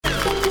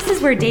This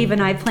is where Dave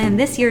and I plan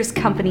this year's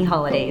company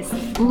holidays.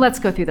 Let's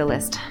go through the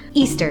list.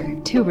 Easter.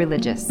 Too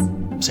religious.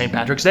 St.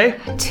 Patrick's Day?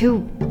 Too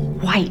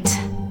white.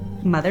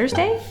 Mother's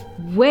Day?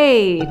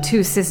 Way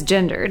too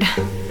cisgendered.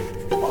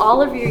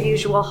 All of your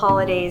usual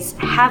holidays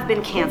have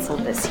been canceled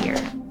this year.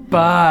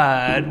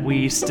 But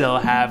we still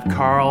have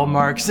Karl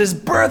Marx's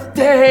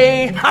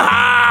birthday!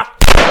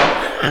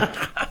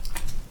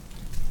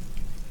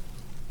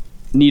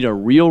 Need a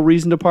real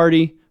reason to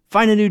party?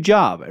 Find a new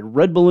job at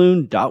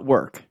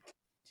redballoon.work.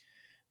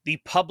 The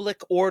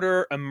Public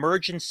Order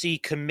Emergency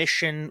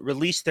Commission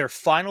released their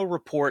final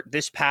report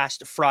this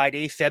past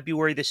Friday,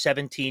 February the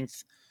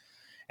 17th.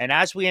 And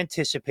as we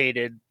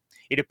anticipated,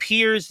 it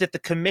appears that the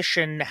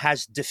commission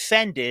has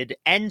defended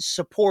and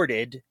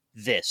supported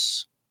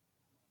this.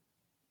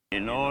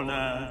 In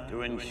order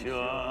to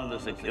ensure the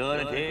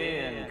security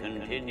and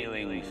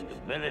continuing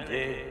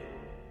stability,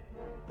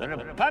 the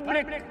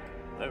Republic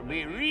will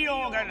be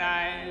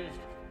reorganized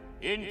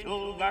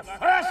into the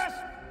first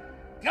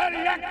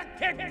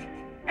galactic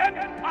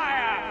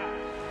empire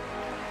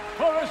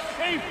for a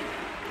safe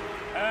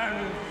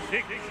and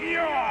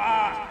secure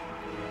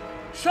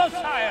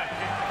society.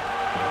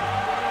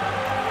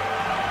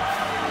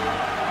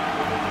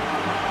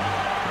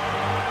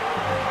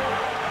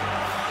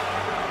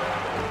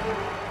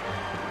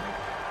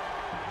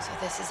 So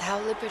this is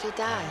how liberty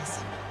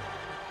dies,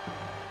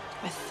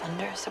 with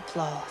thunderous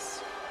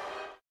applause.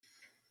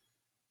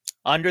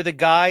 Under the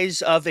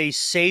guise of a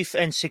safe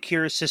and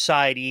secure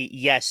society,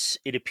 yes,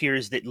 it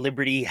appears that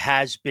liberty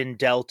has been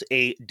dealt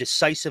a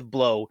decisive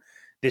blow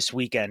this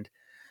weekend.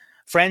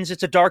 Friends,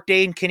 it's a dark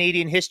day in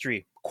Canadian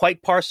history,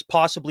 quite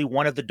possibly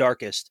one of the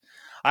darkest.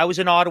 I was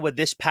in Ottawa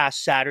this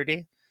past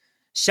Saturday.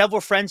 Several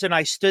friends and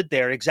I stood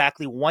there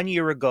exactly 1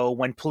 year ago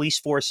when police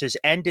forces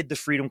ended the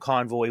Freedom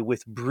Convoy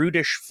with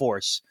brutish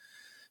force.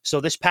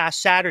 So this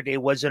past Saturday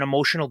was an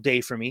emotional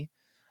day for me,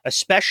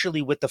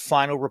 especially with the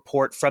final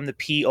report from the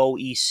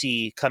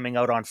POEC coming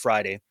out on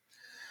Friday.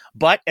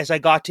 But as I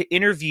got to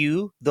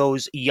interview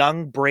those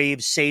young,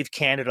 brave Save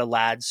Canada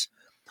lads,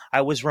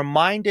 I was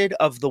reminded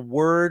of the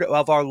word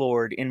of our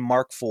Lord in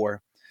Mark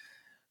 4.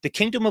 The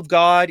kingdom of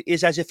God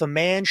is as if a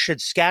man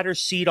should scatter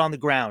seed on the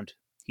ground.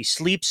 He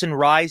sleeps and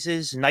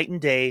rises night and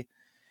day,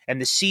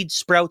 and the seed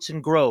sprouts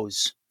and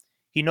grows.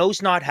 He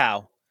knows not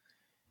how.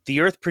 The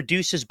earth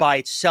produces by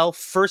itself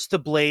first the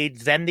blade,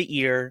 then the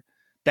ear,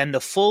 then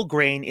the full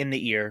grain in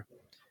the ear.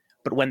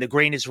 But when the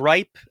grain is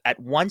ripe, at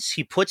once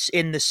he puts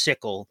in the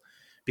sickle,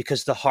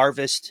 because the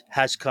harvest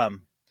has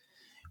come.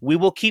 We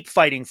will keep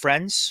fighting,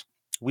 friends.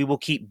 We will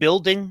keep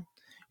building.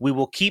 We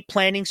will keep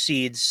planting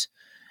seeds,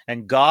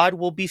 and God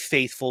will be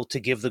faithful to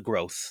give the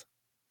growth.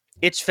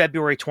 It's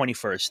February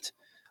 21st.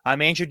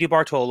 I'm Andrew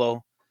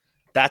DiBartolo.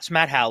 That's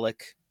Matt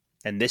Halleck,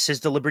 and this is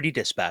the Liberty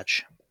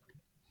Dispatch.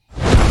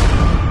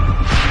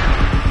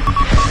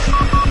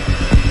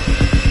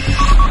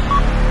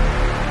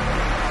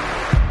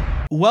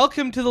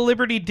 Welcome to the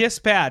Liberty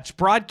Dispatch,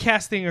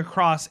 broadcasting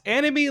across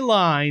enemy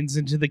lines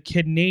into the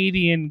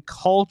Canadian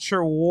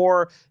culture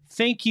war.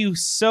 Thank you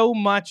so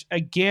much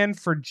again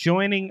for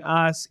joining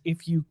us.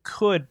 If you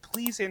could,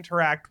 please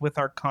interact with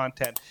our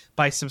content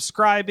by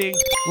subscribing,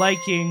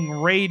 liking,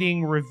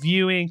 rating,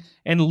 reviewing,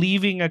 and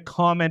leaving a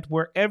comment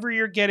wherever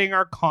you're getting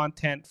our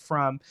content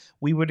from.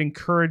 We would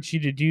encourage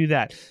you to do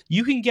that.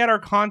 You can get our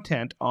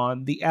content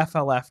on the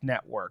FLF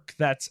Network.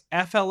 That's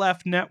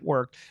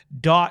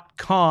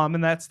flfnetwork.com,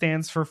 and that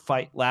stands for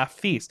Fight, Laugh,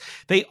 Feast.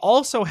 They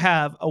also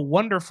have a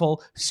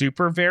wonderful,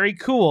 super, very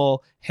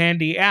cool,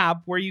 handy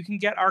app where you can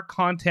get our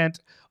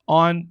content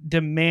on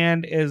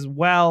demand as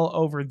well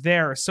over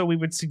there. So we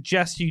would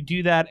suggest you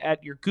do that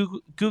at your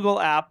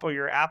Google app or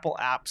your Apple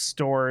app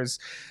stores,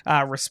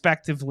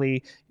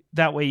 respectively.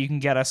 That way you can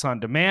get us on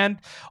demand.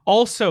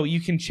 Also,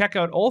 you can check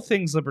out all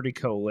things Liberty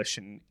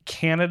Coalition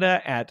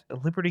Canada at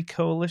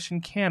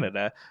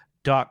libertycoalitioncanada.com.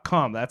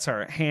 That's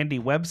our handy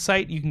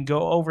website. You can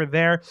go over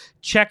there,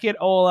 check it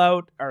all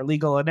out, our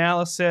legal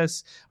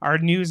analysis, our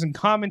news and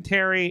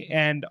commentary,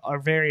 and our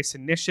various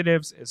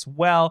initiatives as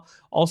well.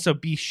 Also,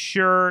 be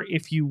sure,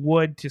 if you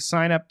would, to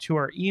sign up to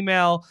our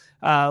email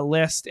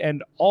list,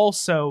 and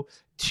also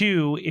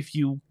if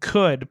you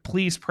could,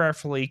 please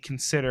prayerfully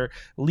consider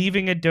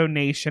leaving a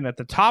donation at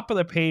the top of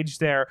the page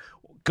there,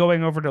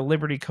 going over to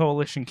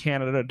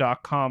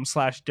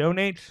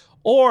libertycoalitioncanada.com/donate,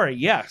 or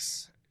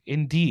yes,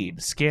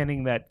 indeed,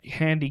 scanning that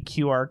handy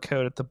QR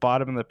code at the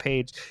bottom of the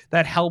page.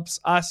 That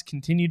helps us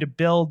continue to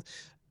build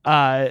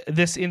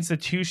this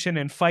institution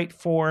and fight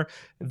for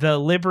the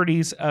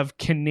liberties of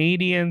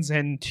Canadians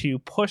and to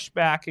push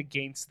back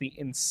against the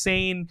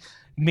insane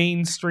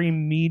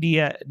mainstream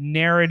media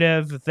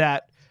narrative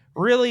that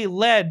really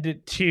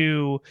led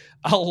to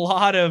a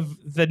lot of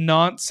the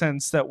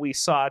nonsense that we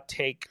saw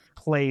take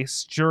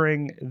place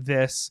during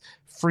this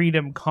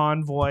Freedom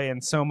Convoy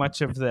and so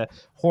much of the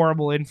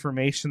horrible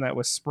information that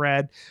was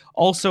spread.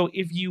 Also,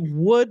 if you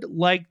would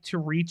like to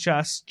reach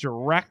us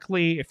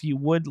directly, if you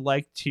would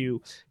like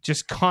to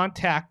just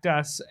contact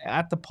us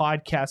at the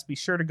podcast, be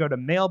sure to go to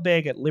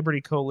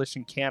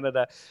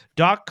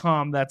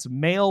mailbag@libertycoalitioncanada.com. That's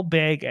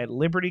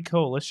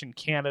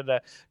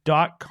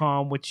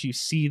mailbag@libertycoalitioncanada.com, which you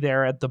see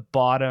there at the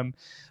bottom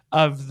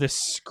of the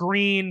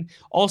screen.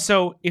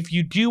 Also, if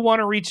you do want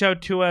to reach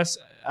out to us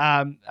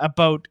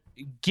about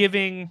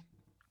giving,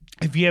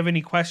 if you have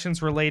any questions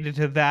related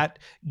to that,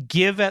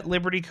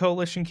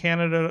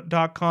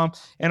 give@libertycoalitioncanada.com.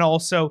 And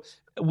also,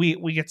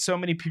 we get so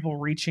many people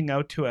reaching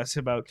out to us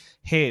about,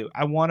 hey,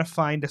 I want to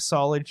find a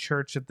solid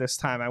church at this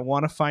time. I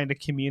want to find a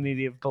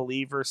community of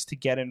believers to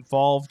get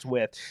involved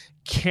with.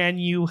 Can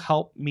you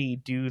help me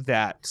do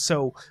that?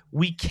 So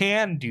we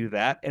can do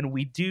that, and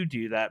we do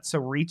that. So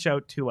reach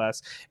out to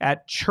us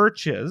at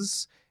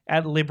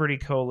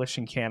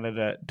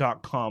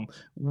churches@libertycoalitioncanada.com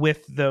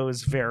with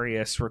those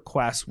various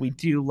requests. We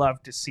do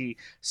love to see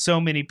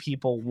so many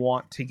people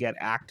want to get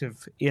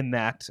active in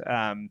that,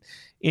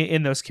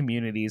 in those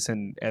communities,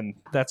 and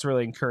that's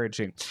really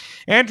encouraging.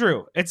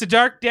 Andrew, it's a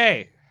dark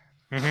day.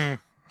 Mm-hmm.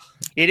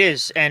 It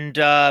is, and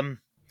we're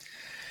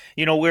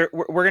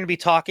going to be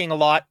talking a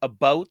lot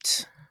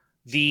about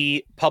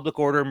the Public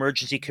Order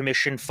Emergency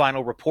Commission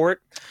final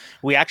report.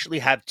 We actually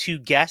have two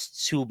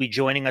guests who will be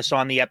joining us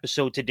on the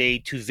episode today,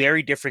 two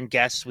very different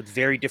guests with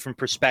very different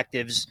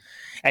perspectives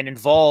and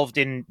involved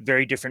in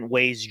very different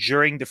ways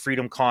during the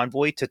Freedom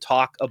Convoy, to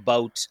talk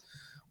about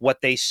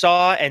what they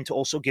saw and to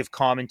also give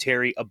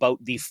commentary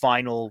about the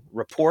final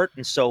report.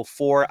 And so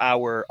for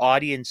our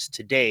audience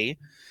today,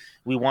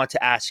 we want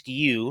to ask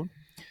you,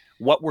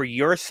 what were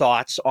your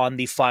thoughts on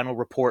the final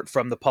report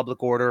from the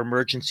Public Order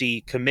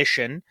Emergency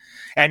Commission?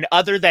 And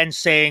other than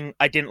saying,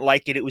 I didn't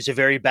like it, it was a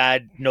very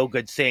bad, no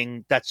good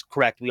thing, that's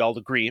correct, we all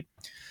agree.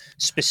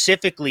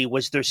 Specifically,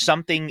 was there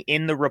something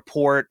in the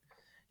report,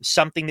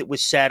 something that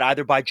was said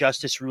either by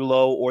Justice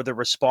Rouleau or the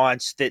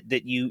response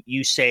that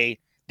you say,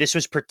 this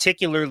was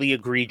particularly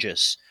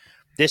egregious?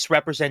 This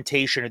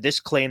representation or this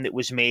claim that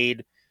was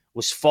made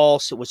was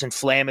false, it was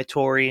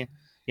inflammatory.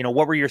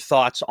 What were your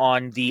thoughts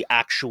on the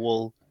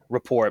actual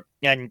report?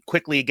 And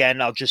quickly,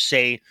 again, I'll just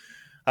say,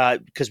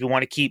 because we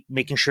want to keep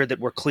making sure that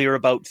we're clear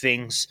about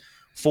things,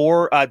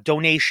 for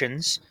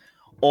donations,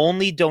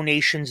 only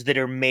donations that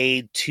are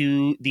made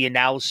to the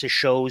Analysis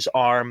Shows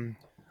arm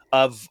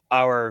of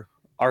our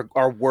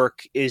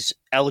work is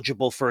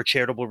eligible for a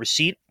charitable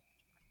receipt,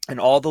 and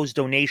all those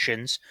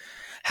donations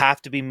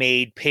have to be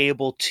made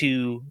payable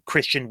to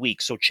Christian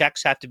Week. So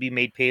checks have to be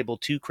made payable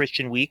to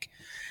Christian Week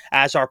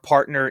as our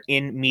partner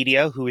in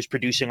media who is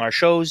producing our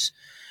shows.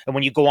 And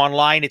when you go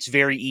online, it's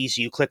very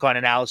easy. You click on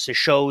Analysis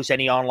Shows.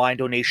 Any online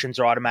donations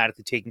are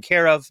automatically taken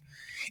care of.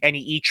 Any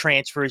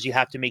e-transfers, you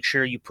have to make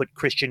sure you put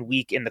Christian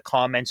Week in the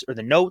comments or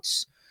the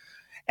notes.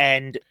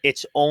 And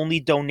it's only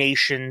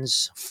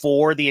donations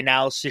for the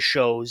Analysis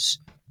Shows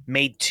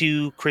made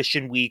to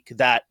Christian Week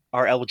that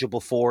are eligible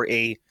for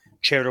a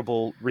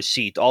charitable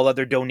receipt. All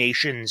other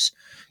donations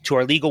to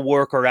our legal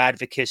work or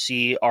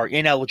advocacy are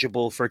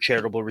ineligible for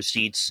charitable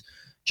receipts,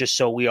 just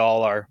so we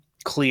all are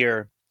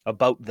clear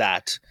about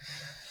that.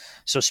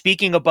 So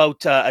speaking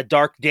about a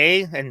dark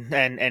day and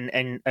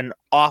an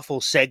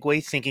awful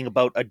segue, thinking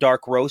about a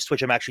dark roast,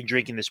 which I'm actually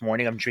drinking this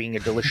morning. I'm drinking a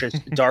delicious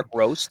dark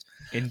roast.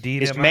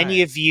 Indeed, as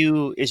many of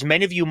you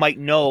might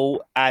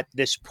know, at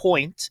this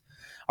point,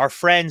 our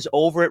friends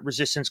over at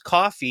Resistance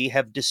Coffee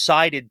have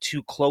decided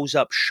to close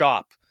up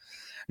shop.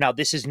 Now,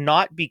 this is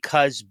not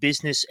because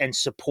business and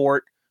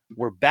support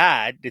were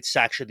bad. It's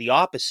actually the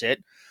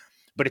opposite.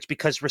 But it's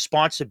because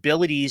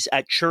responsibilities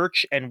at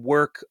church and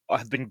work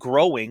have been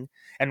growing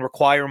and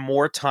require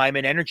more time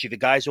and energy. The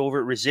guys over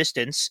at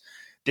Resistance,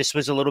 this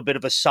was a little bit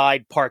of a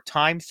side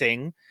part-time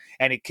thing,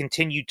 and it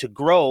continued to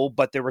grow,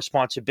 but their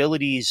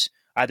responsibilities,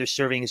 either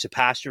serving as a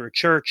pastor at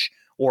church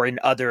or in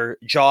other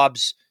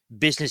jobs,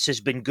 business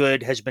has been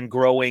good, has been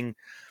growing.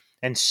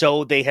 And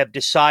so they have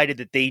decided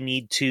that they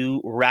need to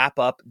wrap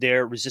up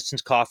their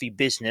Resistance Coffee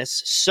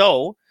business.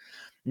 So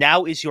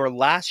now is your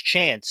last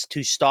chance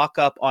to stock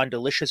up on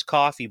delicious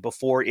coffee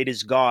before it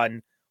is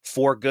gone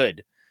for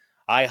good.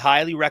 I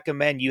highly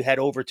recommend you head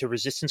over to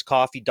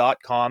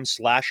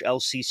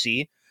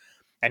resistancecoffee.com/LCC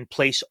and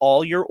place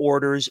all your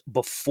orders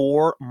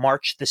before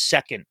March the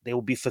 2nd. They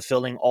will be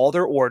fulfilling all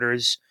their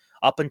orders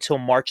up until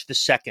March the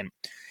 2nd.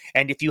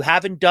 And if you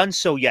haven't done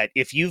so yet,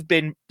 if you've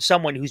been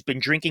someone who's been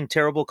drinking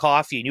terrible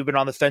coffee and you've been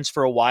on the fence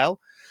for a while,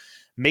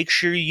 make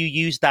sure you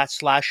use that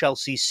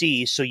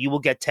 /LCC so you will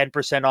get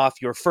 10%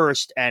 off your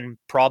first and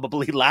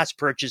probably last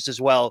purchase as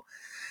well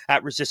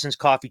at Resistance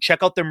Coffee.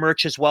 Check out their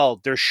merch as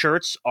well. Their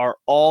shirts are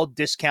all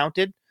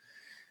discounted.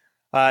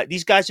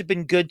 These guys have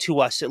been good to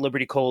us at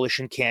Liberty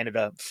Coalition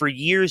Canada for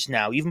years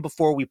now. Even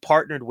before we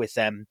partnered with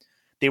them,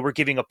 they were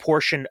giving a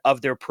portion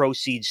of their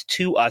proceeds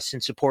to us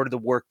in support of the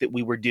work that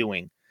we were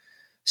doing.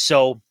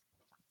 So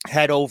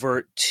head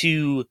over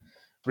to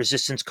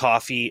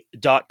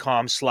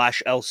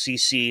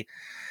resistancecoffee.com/LCC.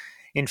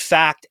 In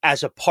fact,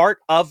 as a part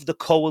of the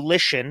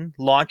coalition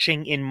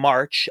launching in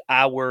March,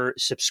 our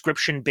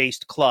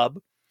subscription-based club,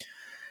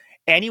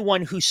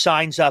 anyone who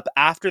signs up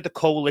after the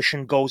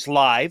coalition goes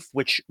live,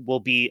 which we'll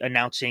be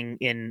announcing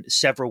in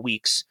several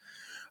weeks,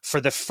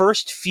 for the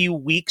first few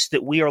weeks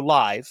that we are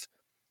live,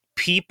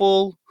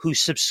 people who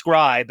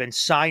subscribe and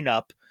sign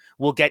up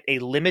will get a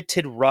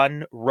limited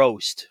run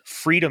roast,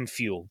 Freedom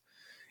Fuel.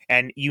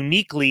 And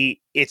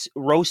uniquely, it's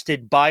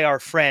roasted by our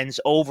friends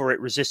over at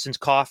Resistance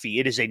Coffee.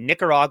 It is a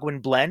Nicaraguan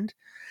blend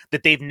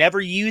that they've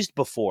never used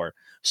before.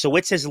 So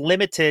it's as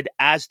limited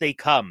as they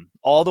come.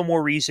 All the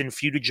more reason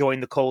for you to join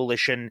the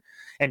coalition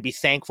and be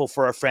thankful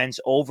for our friends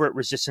over at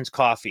Resistance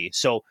Coffee.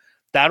 So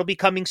that'll be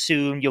coming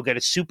soon. You'll get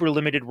a super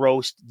limited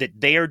roast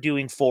that they are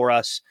doing for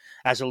us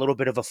as a little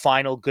bit of a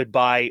final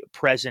goodbye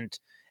present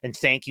and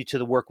thank you to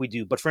the work we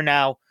do. But for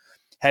now,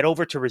 head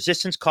over to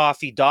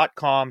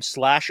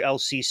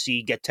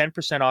resistancecoffee.com/LCC. Get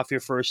 10% off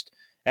your first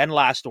and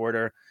last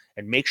order,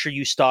 and make sure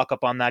you stock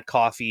up on that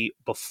coffee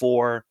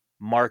before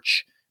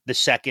March the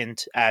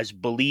 2nd, as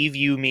believe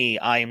you me,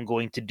 I am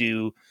going to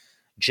do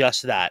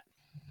just that.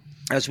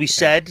 As we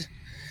said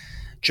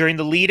during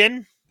the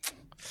lead-in,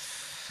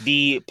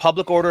 the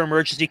Public Order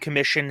Emergency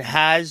Commission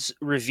has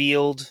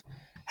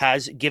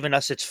given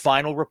us its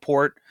final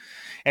report.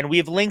 And we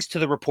have links to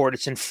the report.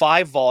 It's in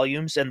 5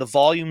 volumes, and the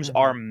volumes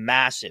are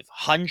massive,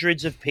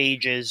 hundreds of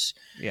pages.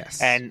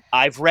 Yes. And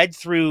I've read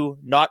through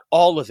not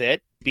all of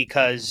it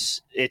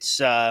because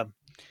it's a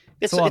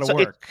lot of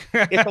work.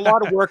 It's a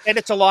lot of work, and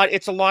it's a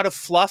lot of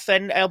fluff.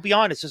 And I'll be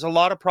honest, there's a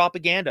lot of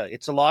propaganda.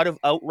 It's a lot of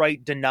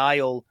outright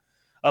denial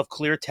of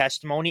clear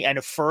testimony and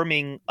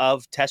affirming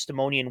of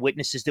testimony and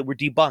witnesses that were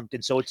debunked.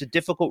 And so it's a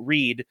difficult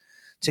read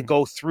to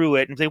go through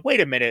it and say, wait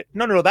a minute,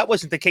 no, that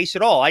wasn't the case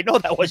at all. I know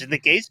that wasn't the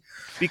case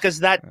because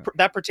that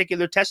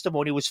particular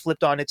testimony was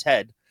flipped on its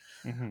head.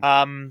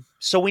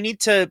 So we need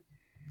to,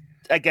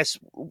 I guess,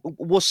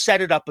 we'll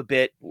set it up a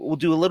bit. We'll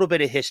do a little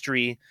bit of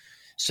history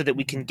so that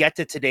we can get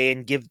to today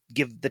and give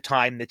the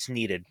time that's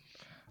needed.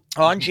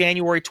 On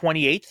January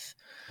 28th,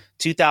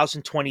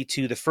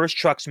 2022, the first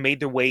trucks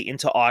made their way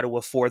into Ottawa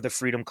for the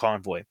Freedom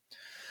Convoy.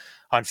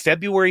 On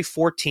February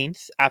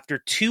 14th, after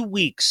 2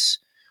 weeks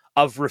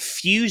of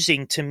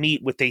refusing to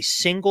meet with a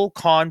single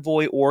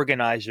convoy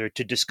organizer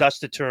to discuss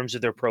the terms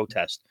of their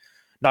protest,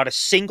 not a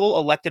single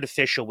elected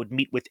official would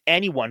meet with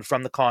anyone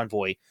from the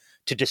convoy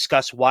to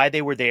discuss why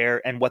they were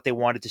there and what they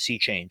wanted to see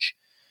change.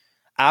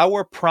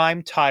 Our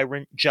prime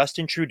tyrant,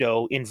 Justin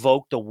Trudeau,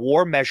 invoked the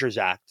War Measures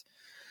Act,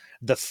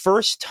 the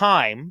first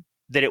time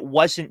that it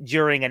wasn't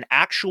during an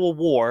actual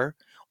war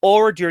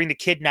or during the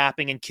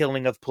kidnapping and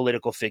killing of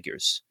political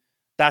figures.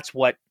 That's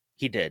what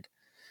he did.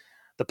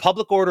 The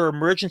Public Order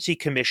Emergency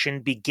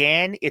Commission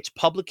began its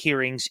public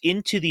hearings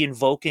into the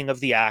invoking of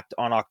the act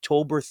on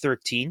October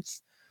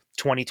 13th,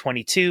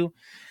 2022,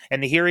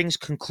 and the hearings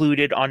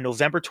concluded on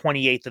November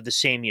 28th of the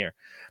same year.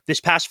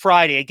 This past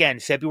Friday, again,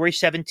 February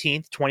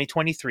 17th,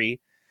 2023,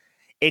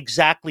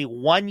 exactly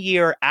 1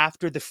 year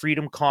after the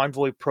Freedom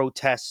Convoy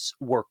protests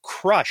were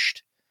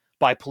crushed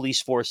by police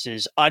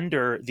forces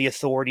under the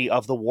authority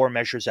of the War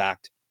Measures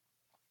Act,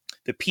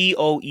 the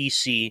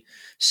POEC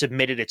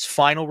submitted its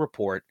final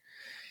report.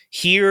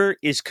 Here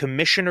is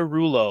Commissioner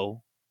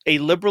Rouleau, a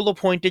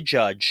Liberal-appointed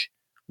judge,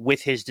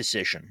 with his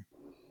decision.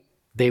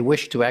 They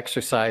wished to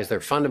exercise their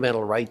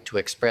fundamental right to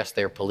express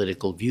their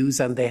political views,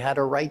 and they had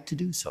a right to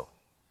do so.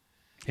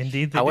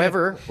 Indeed, they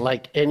However,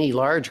 like any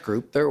large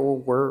group, there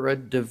were a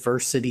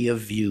diversity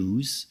of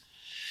views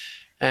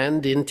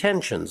and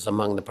intentions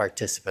among the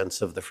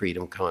participants of the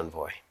Freedom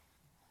Convoy.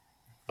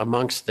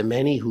 Amongst the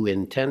many who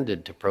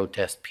intended to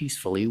protest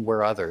peacefully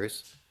were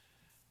others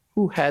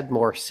who had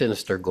more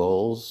sinister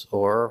goals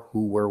or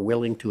who were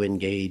willing to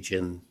engage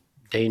in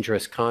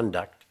dangerous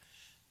conduct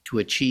to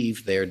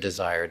achieve their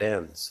desired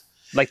ends.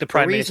 Like the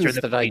Prime Minister. For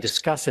reasons that I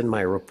discuss in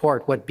my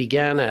report, what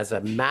began as a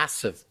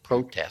massive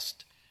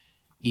protest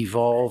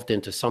evolved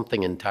into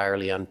something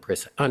entirely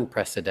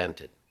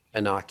unprecedented,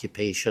 an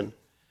occupation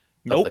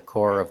of the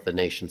core of the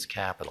nation's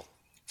capital.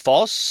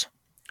 False.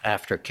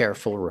 After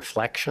careful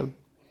reflection,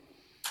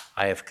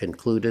 I have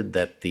concluded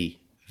that the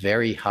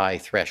very high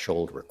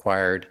threshold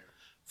required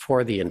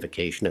for the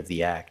invocation of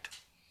the act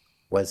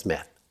was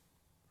met.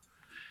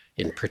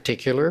 In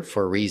particular,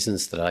 for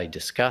reasons that I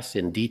discuss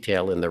in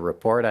detail in the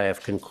report, I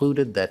have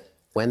concluded that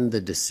when the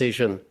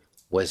decision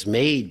was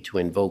made to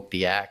invoke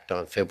the act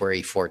on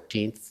February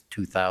 14th,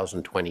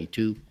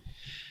 2022,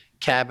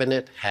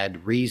 Cabinet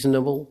had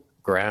reasonable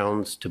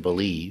grounds to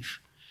believe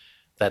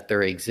that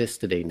there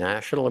existed a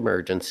national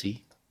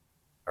emergency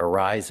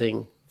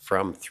arising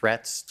from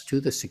threats to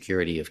the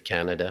security of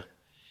Canada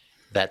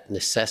that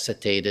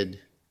necessitated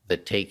the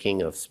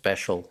taking of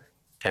special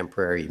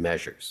temporary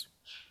measures.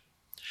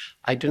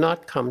 I do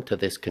not come to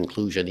this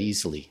conclusion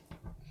easily,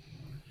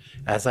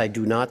 as I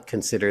do not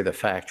consider the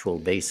factual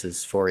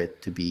basis for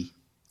it to be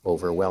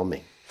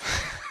overwhelming.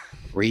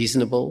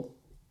 Reasonable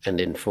and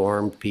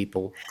informed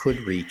people could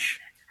reach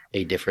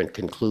a different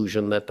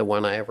conclusion than the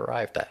one I have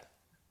arrived at.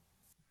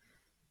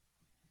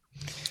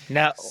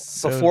 Now,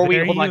 So before we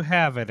there hold you on,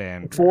 have it,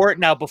 Andrew.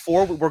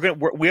 before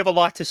we have a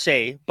lot to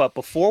say, but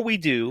before we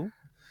do,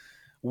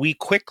 we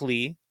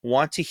quickly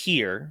want to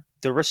hear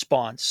the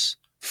response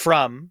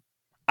from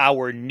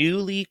our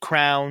newly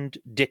crowned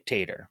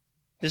dictator.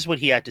 This is what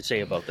he had to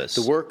say about this.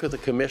 The work of the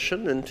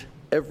Commission and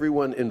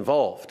everyone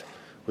involved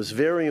was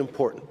very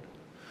important,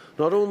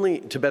 not only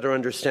to better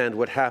understand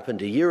what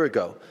happened a year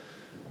ago,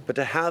 but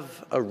to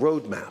have a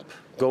roadmap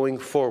going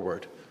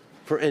forward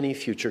for any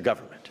future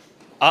government.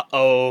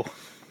 Uh-oh.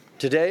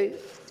 Today,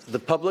 the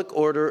Public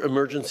Order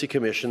Emergency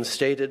Commission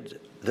stated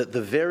that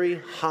the very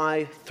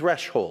high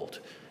threshold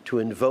to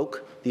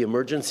invoke the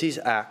Emergencies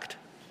Act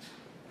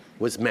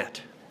was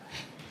met.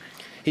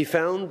 He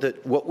found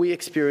that what we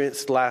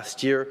experienced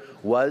last year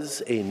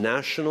was a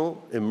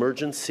national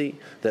emergency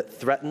that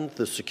threatened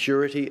the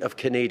security of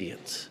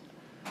Canadians.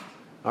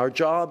 Our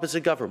job as a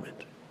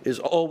government is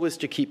always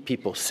to keep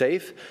people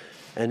safe,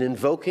 and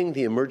invoking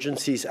the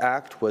Emergencies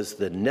Act was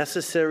the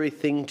necessary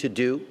thing to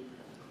do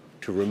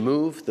to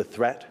remove the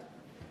threat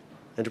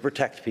and to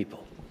protect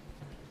people.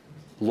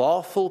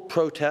 Lawful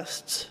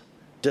protests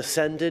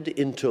descended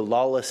into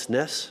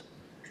lawlessness,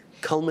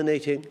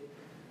 culminating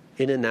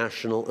in a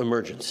national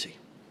emergency.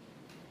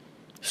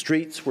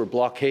 Streets were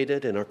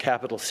blockaded in our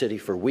capital city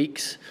for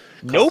weeks,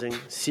 causing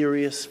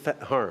serious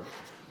harm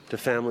to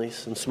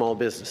families and small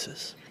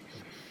businesses.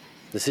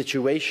 The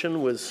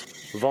situation was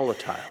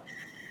volatile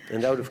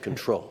and out of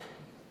control.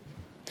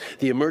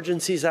 The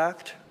Emergencies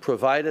Act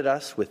provided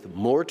us with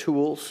more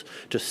tools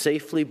to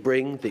safely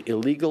bring the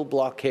illegal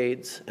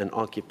blockades and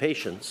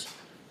occupations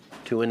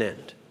to an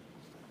end.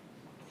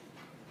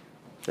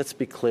 Let's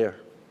be clear.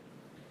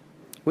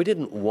 We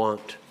didn't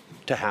want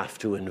to have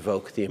to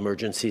invoke the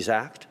Emergencies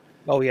Act.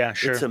 Oh, yeah,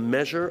 sure. It's a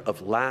measure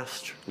of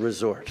last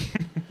resort.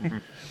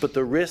 But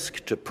the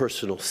risk to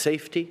personal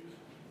safety,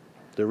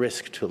 the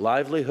risk to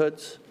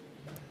livelihoods,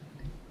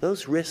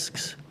 those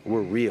risks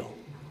were real.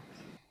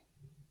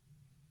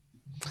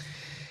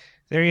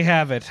 There you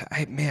have it.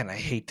 I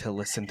hate to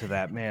listen to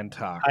that man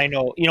talk. I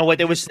know. You know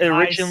what? It was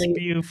originally I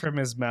spew from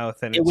his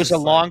mouth, and it was a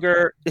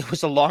longer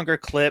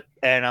clip,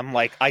 and I'm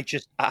like,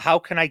 how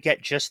can I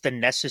get just the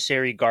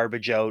necessary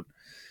garbage out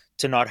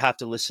to not have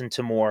to listen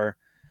to more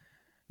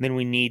than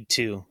we need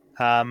to?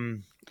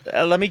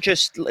 Let me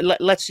just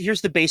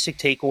here's the basic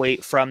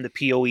takeaway from the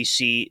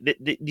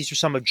POEC. These are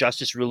some of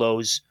Justice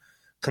Rouleau's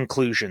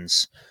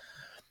conclusions.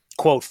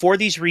 Quote, "For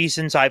these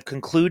reasons, I've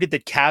concluded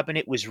that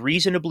Cabinet was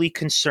reasonably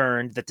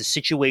concerned that the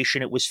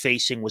situation it was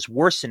facing was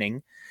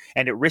worsening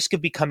and at risk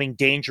of becoming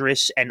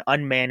dangerous and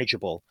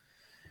unmanageable.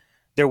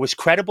 There was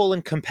credible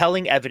and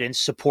compelling evidence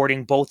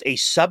supporting both a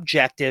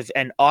subjective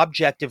and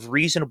objective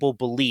reasonable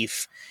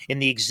belief in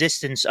the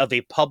existence of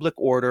a public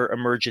order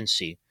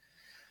emergency.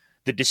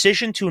 The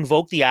decision to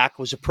invoke the Act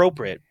was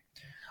appropriate.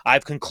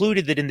 I've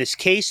concluded that in this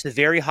case, the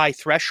very high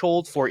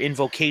threshold for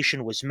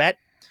invocation was met.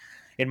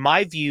 In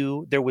my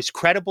view, there was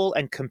credible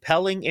and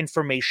compelling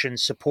information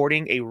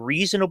supporting a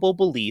reasonable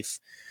belief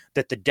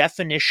that the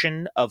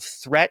definition of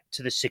threat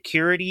to the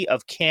security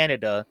of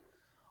Canada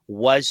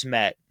was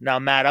met." Now,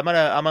 Matt, I'm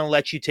gonna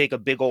let you take a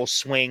big old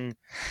swing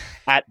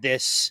at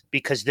this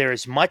because there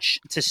is much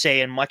to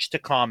say and much to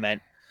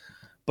comment.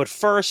 But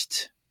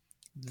first,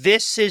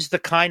 this is the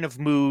kind of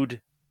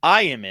mood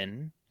I am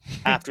in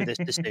after this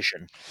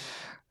decision.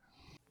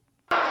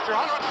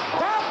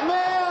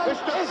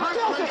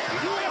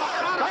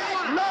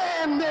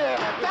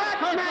 That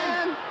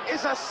man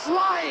is a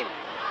slime.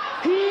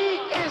 He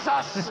is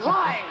a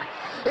slime.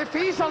 If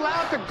he's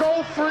allowed to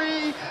go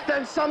free,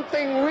 then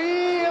something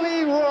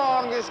really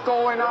wrong is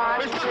going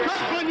on. Mr.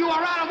 Kirkland, you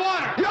are out of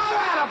order. You're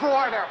out of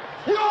order.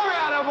 You're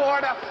out of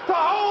order. The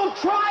whole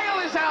trial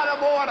is out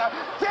of order.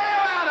 They're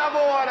out of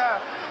order.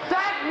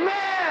 That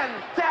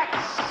man,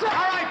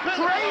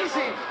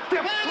 crazy,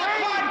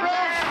 depraved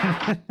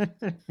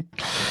man.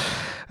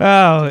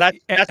 Oh,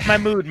 that's my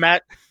mood,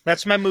 Matt.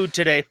 That's my mood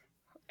today.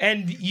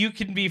 And you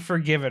can be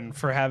forgiven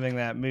for having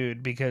that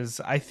mood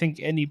because I think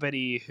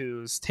anybody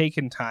who's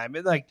taken time,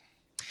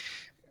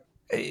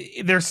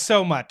 there's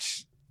so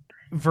much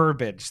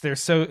verbiage.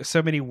 There's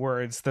so many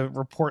words. The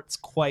report's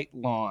quite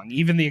long.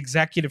 Even the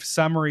executive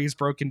summary is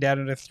broken down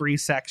into 3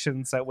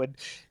 sections that would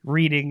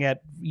reading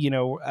at,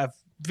 a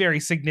very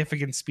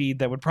significant speed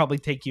that would probably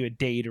take you a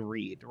day to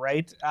read,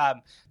 right?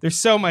 There's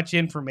so much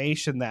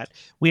information that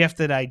we have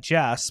to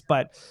digest,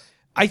 but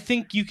I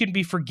think you can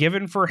be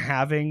forgiven for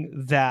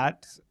having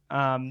that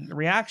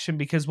reaction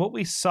because what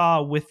we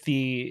saw with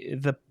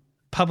the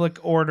Public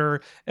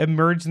Order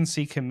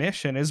Emergency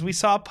Commission is we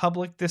saw a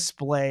public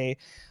display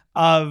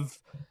of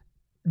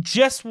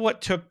just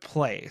what took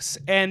place.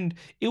 And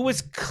it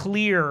was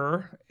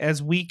clear,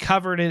 as we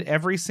covered it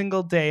every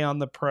single day on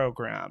the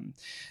program,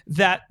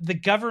 that the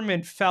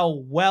government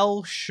fell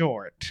well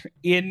short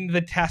in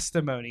the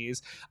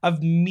testimonies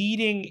of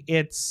meeting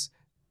its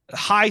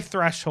high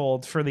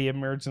threshold for the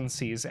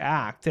Emergencies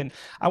Act. And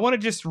I want to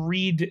just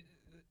read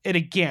it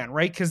again,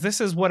 right? Because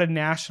this is what a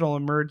national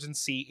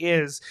emergency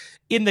is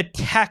in the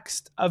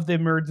text of the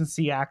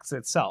Emergency Acts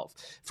itself.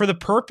 For the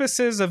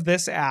purposes of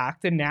this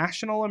act, a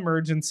national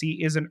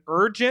emergency is an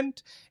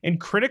urgent and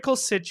critical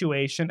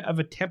situation of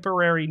a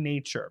temporary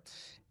nature.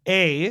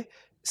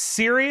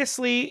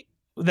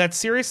 That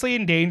seriously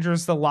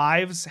endangers the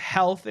lives,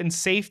 health, and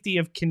safety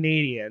of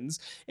Canadians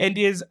and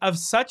is of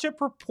such a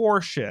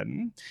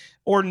proportion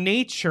or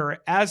nature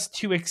as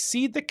to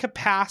exceed the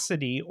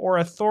capacity or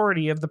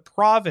authority of the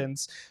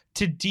province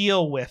to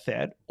deal with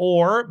it,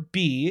 or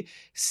B,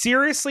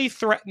 seriously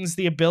threatens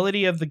the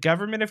ability of the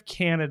Government of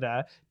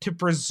Canada to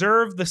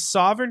preserve the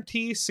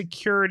sovereignty,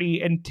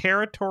 security, and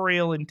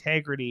territorial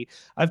integrity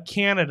of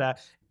Canada,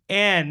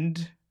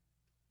 and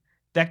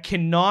that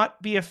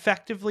cannot be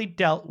effectively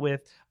dealt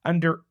with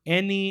under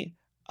any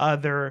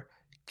other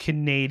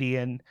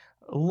Canadian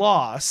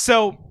law.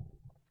 So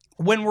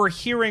when we're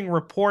hearing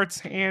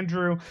reports,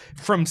 Andrew,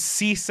 from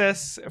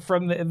CSIS,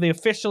 from the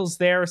officials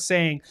there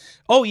saying,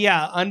 oh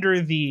yeah, under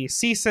the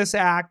CSIS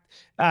Act,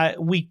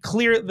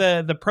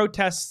 the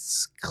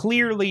protests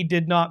clearly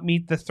did not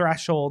meet the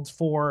thresholds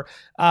for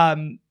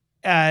a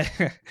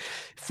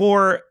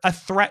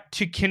threat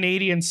to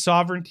Canadian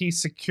sovereignty,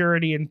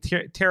 security,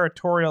 and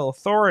territorial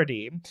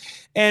authority.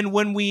 And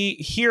when we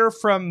hear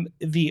from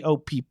the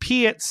OPP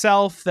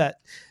itself that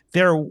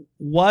there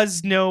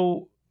was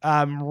no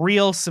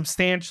real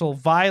substantial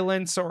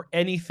violence or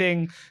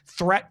anything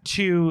threat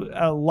to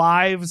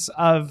lives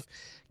of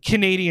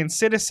Canadian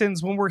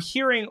citizens, when we're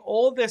hearing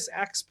all this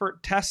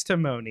expert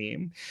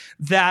testimony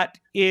that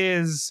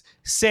is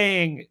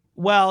saying,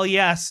 well,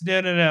 yes,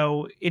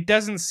 no, it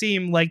doesn't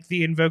seem like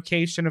the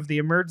invocation of the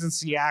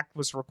Emergency Act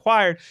was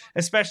required,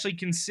 especially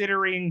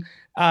considering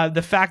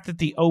the fact that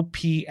the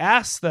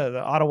OPS,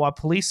 the Ottawa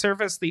Police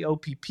Service, the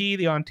OPP,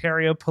 the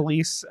Ontario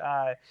Police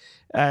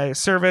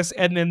Service,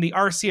 and then the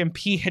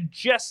RCMP had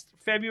just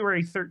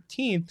February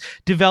 13th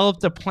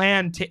developed a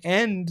plan to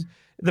end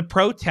the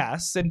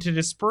protests and to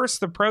disperse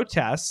the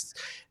protests,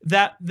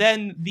 that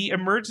then the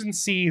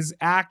Emergencies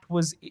Act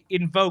was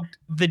invoked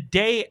the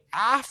day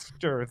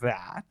after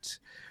that,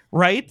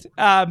 right?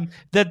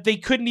 That they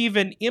couldn't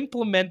even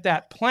implement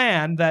that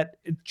plan that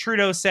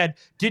Trudeau said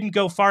didn't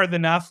go far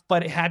enough,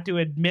 but it had to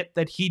admit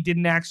that he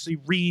didn't actually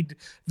read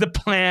the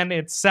plan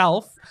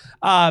itself.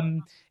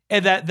 And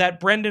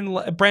that Brenda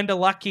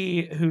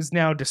Lucki, who's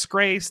now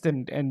disgraced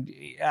and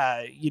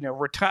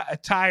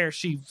retired,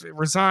 she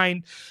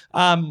resigned.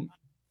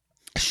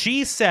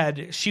 She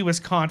said she was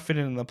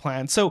confident in the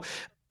plan. So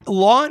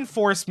law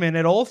enforcement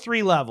at all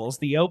three levels,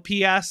 the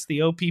OPS,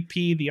 the OPP,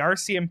 the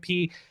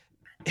RCMP,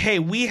 hey,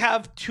 we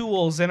have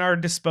tools in our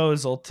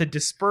disposal to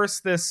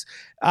disperse this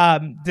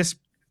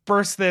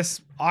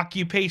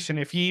occupation,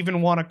 if you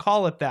even want to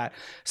call it that.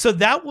 So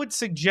that would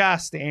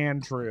suggest,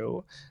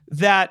 Andrew,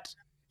 that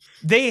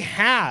they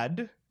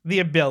had the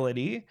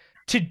ability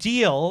to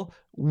deal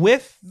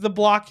with the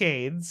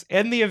blockades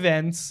and the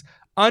events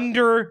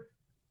under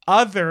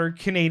other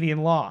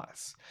Canadian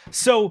laws.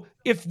 So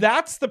if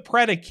that's the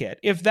predicate,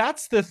 if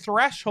that's the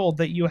threshold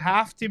that you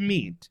have to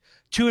meet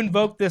to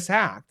invoke this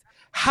act,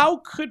 how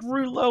could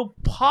Rouleau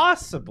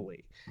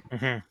possibly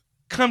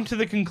come to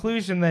the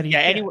conclusion that he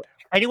did?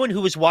 Anyone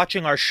who was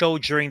watching our show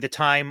during the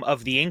time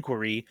of the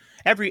inquiry,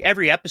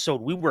 every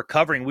episode we were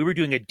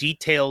doing a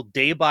detailed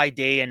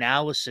day-by-day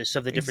analysis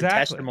of the different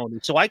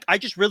testimonies. So I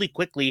just really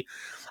quickly,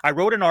 I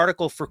wrote an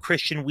article for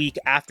Christian Week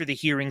after the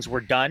hearings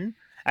were done,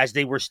 as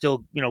they were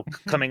still,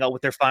 coming out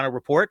with their final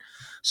report.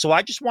 So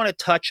I just want to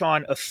touch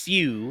on a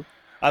few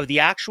of the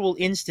actual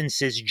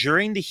instances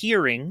during the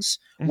hearings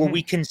where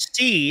we can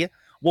see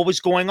what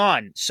was going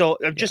on. So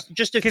just a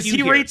few. Because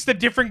he reached a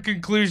different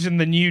conclusion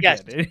than you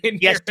did.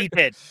 Yes, he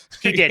did.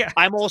 He did. Yeah.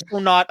 I'm also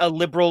not a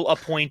Liberal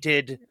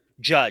appointed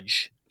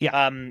judge.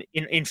 Yeah.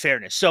 In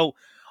fairness. So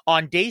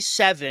on day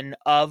 7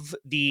 of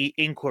the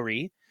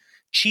inquiry,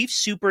 Chief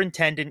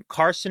Superintendent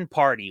Carson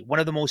Pardee, one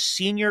of the most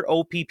senior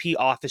OPP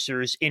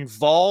officers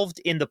involved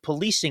in the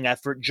policing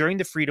effort during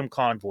the Freedom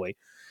Convoy,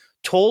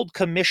 told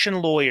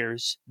commission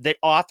lawyers that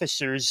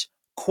officers,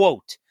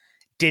 quote,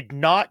 did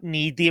not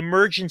need the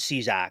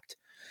Emergencies Act.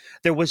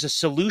 There was a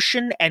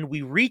solution and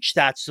we reached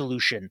that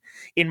solution.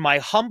 In my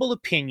humble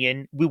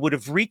opinion, we would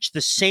have reached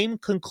the same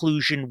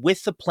conclusion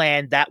with the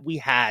plan that we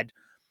had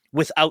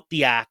without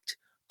the act,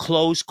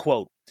 close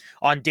quote.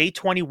 On day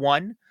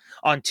 21,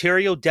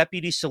 Ontario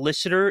Deputy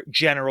Solicitor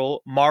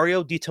General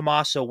Mario Di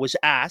Tommaso was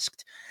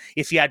asked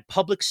if he had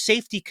public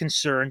safety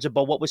concerns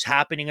about what was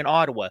happening in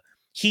Ottawa.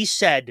 He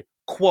said,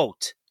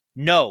 quote,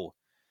 no.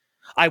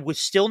 I was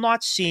still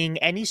not seeing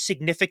any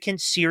significant,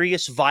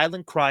 serious,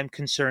 violent crime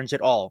concerns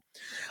at all.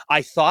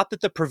 I thought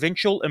that the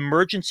provincial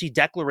emergency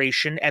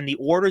declaration and the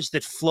orders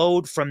that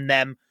flowed from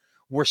them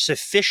were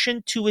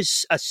sufficient to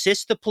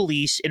assist the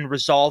police in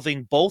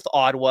resolving both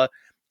Ottawa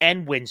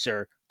and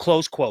Windsor,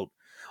 close quote.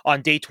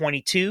 On day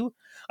 22,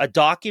 a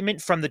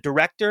document from the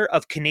Director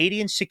of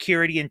Canadian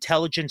Security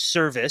Intelligence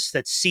Service,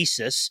 that's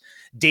CSIS,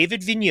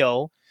 David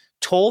Vigneault,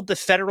 told the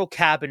federal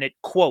cabinet,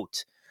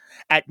 quote,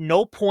 At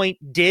no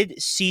point did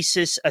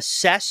CSIS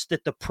assess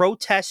that the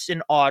protests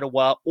in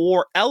Ottawa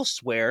or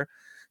elsewhere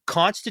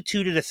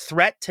constituted a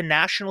threat to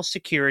national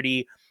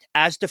security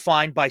as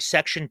defined by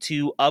Section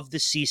 2 of the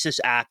CSIS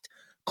Act,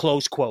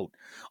 close quote.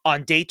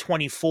 On day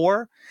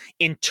 24,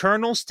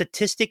 Internal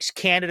Statistics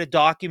Canada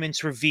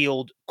documents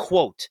revealed,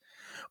 quote,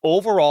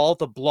 overall,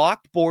 the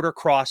blocked border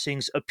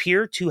crossings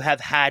appear to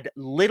have had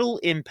little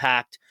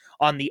impact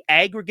on the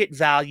aggregate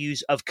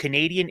values of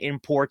Canadian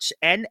imports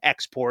and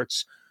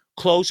exports,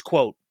 close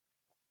quote.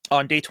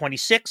 On day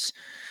 26,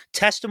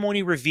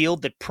 testimony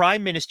revealed that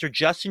Prime Minister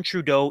Justin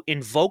Trudeau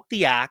invoked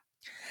the act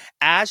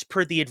as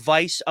per the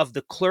advice of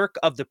the clerk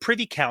of the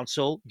Privy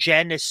Council,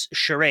 Janice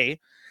Charest,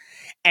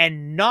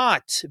 and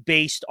not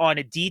based on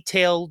a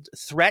detailed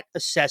threat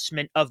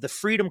assessment of the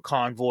Freedom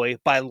Convoy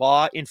by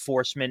law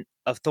enforcement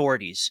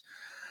authorities.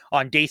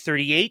 On day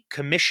 38,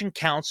 Commission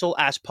Counsel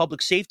asked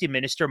Public Safety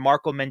Minister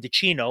Marco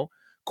Mendicino,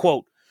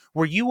 quote,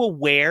 were you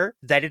aware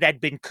that it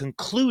had been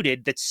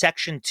concluded that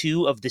Section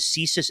 2 of the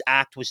CSIS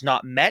Act was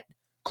not met?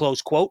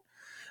 Close quote.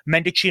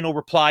 Mendicino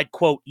replied,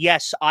 quote,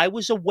 yes, I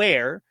was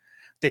aware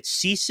that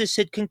CSIS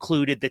had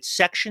concluded that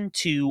Section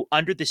 2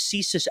 under the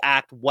CSIS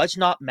Act was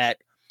not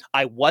met.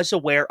 I was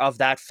aware of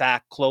that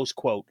fact, close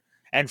quote.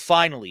 And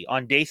finally,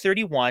 on day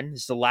 31,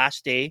 this is the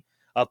last day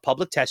of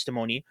public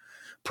testimony,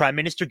 Prime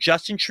Minister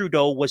Justin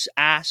Trudeau was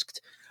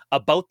asked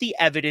about the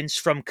evidence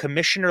from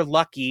Commissioner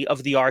Lucky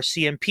of the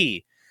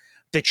RCMP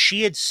that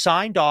she had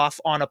signed off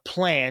on a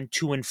plan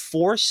to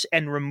enforce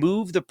and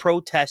remove the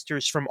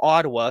protesters from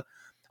Ottawa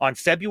on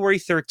February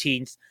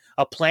 13th,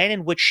 a plan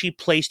in which she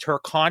placed her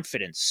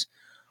confidence.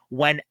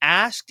 When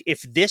asked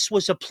if this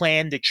was a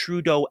plan that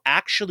Trudeau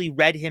actually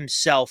read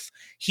himself,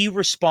 he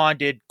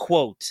responded,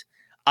 quote,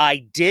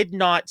 I did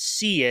not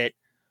see it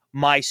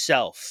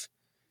myself.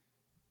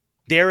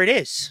 There it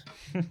is.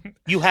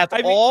 You have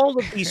all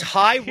of these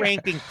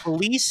high-ranking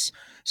police,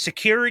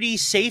 security,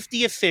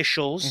 safety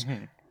officials,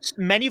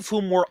 many of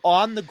whom were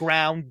on the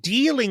ground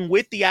dealing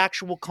with the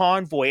actual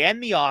convoy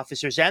and the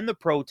officers and the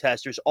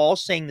protesters, all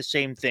saying the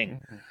same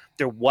thing.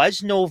 There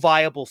was no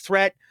viable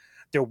threat.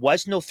 There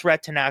was no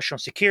threat to national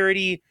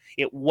security.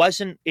 There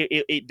wasn't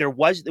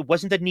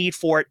the need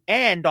for it.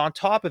 And on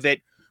top of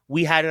it,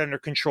 we had it under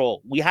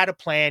control. We had a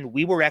plan.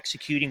 We were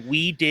executing.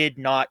 We did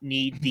not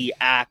need the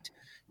act,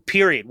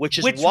 period. Which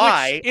is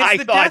why I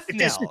thought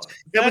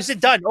that was it,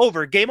 done,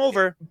 over, game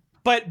over.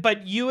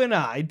 But you and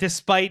I,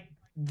 despite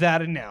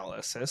that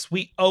analysis,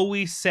 we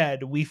always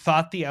said we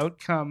thought the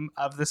outcome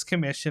of this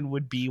commission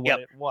would be what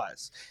it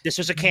was. This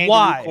was a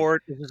kangaroo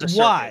court. This was a circus.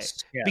 Why?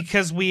 Yeah.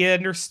 Because we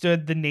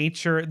understood the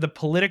nature, the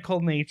political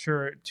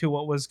nature to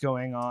what was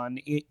going on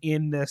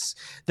in this.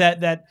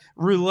 That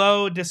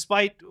Rouleau,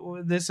 despite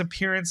this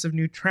appearance of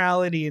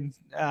neutrality and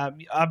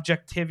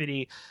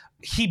objectivity,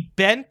 he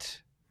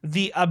bent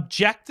the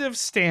objective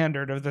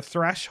standard of the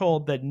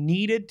threshold that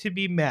needed to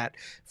be met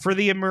for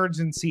the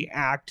Emergency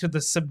Act to the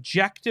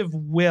subjective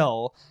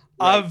will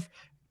of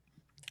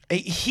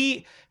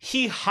he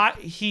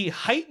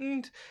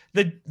heightened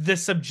the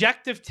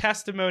subjective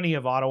testimony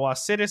of Ottawa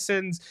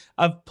citizens,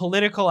 of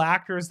political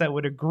actors that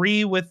would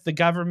agree with the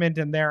government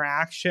and their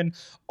action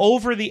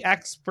over the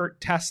expert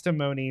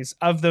testimonies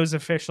of those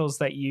officials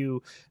that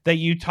you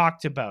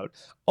talked about.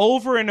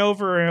 Over and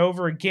over and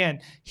over again,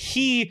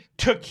 he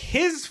took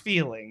his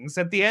feelings.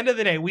 At the end of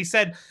the day, we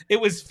said it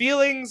was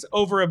feelings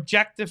over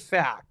objective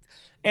fact.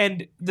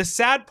 And the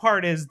sad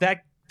part is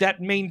that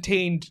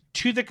maintained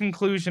to the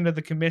conclusion of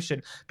the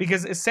commission,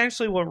 because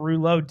essentially what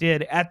Rouleau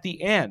did at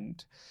the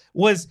end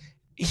was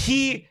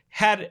he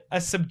had a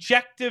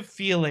subjective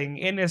feeling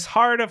in his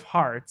heart of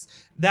hearts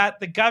that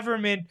the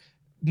government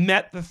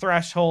met the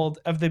threshold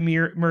of the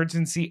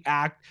Emergency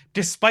Act,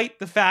 despite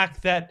the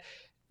fact that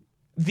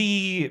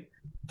the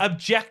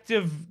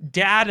objective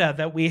data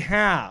that we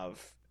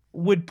have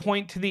would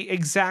point to the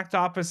exact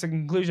opposite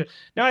conclusion.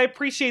 Now, I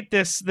appreciate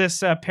this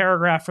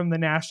paragraph from the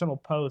National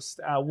Post.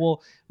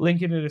 We'll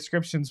link in the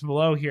descriptions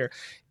below here.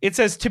 It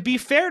says, to be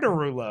fair to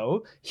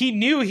Rouleau, he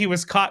knew he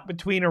was caught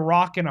between a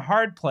rock and a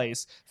hard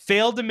place,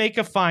 failed to make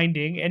a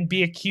finding and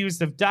be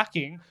accused of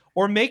ducking,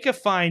 or make a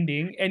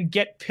finding and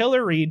get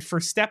pilloried for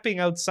stepping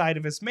outside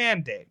of his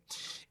mandate.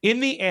 In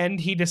the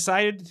end, he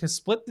decided to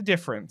split the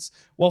difference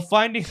while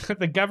finding that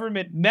the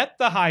government met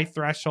the high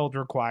threshold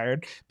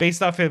required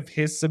based off of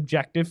his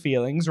subjective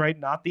feelings, right?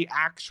 Not the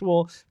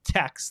actual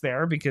text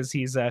there, because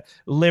he's a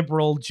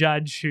liberal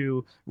judge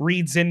who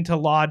reads into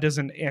law,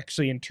 doesn't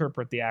actually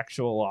interpret the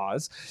actual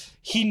laws.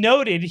 He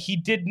noted he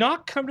did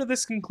not come to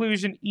this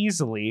conclusion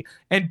easily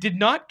and did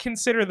not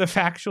consider the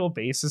factual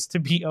basis to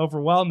be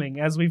overwhelming,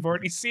 as we've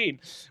already seen,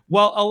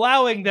 while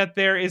allowing that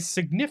there is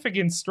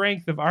significant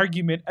strength of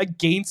argument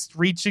against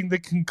reaching the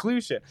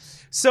conclusion.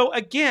 So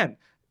again,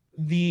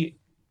 the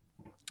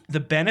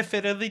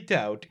benefit of the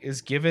doubt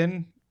is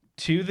given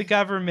to the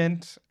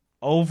government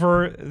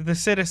over the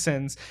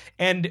citizens.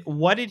 And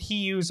what did he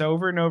use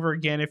over and over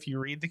again? If you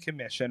read the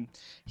commission,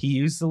 he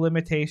used the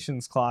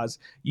limitations clause.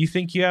 You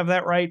think you have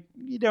that right?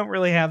 You don't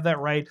really have that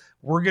right.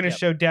 We're going to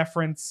show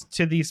deference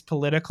to these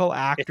political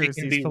actors. If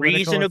it can these be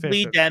political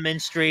reasonably officials.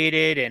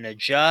 demonstrated and a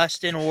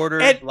just and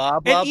ordered, blah,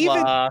 blah, and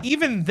even, blah.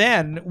 Even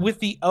then, with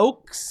the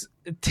Oakes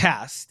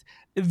test,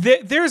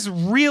 there's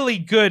really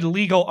good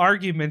legal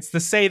arguments to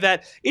say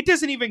that it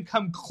doesn't even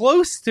come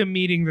close to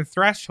meeting the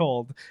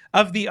threshold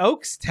of the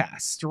Oakes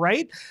test,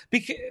 right?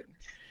 Because,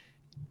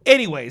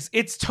 anyways,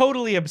 it's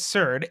totally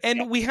absurd.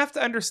 And we have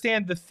to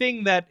understand the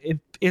thing that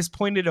is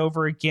pointed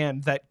over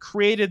again that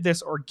created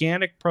this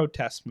organic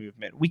protest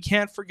movement. We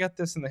can't forget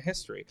this in the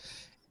history.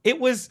 It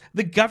was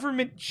the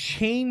government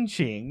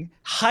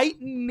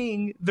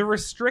heightening the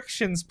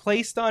restrictions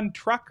placed on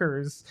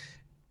truckers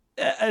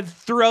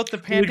throughout the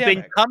pandemic.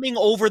 Who'd been coming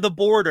over the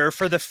border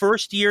for the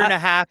first year and a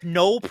half,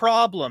 no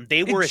problem.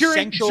 They were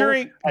essential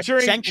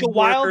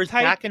workers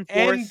back and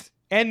forth.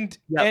 And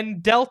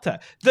Delta.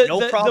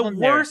 The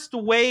worst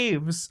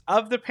waves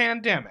of the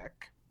pandemic,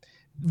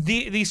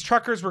 these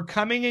truckers were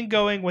coming and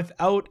going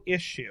without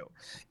issue.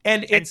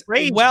 And it's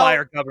praised by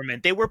our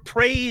government. They were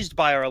praised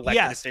by our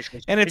elected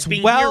officials. And it's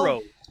being well,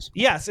 heroes.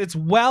 Yes, it's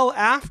well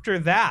after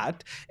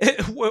that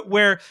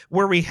where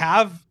we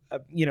have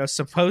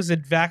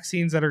supposed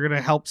vaccines that are going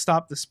to help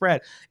stop the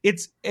spread.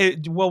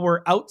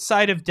 We're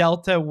outside of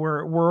Delta.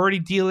 We're already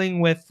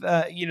dealing with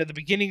the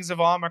beginnings of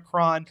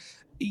Omicron.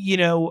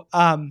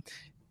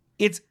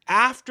 It's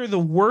after the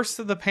worst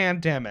of the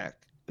pandemic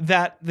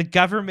that the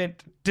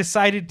government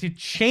decided to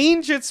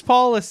change its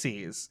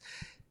policies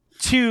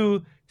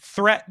to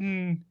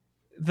threaten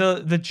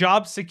the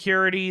job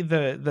security,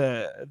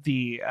 the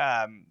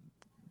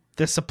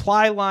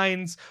supply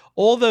lines,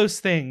 all those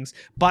things,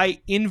 by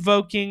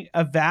invoking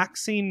a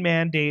vaccine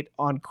mandate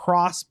on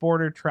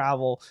cross-border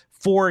travel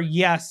for,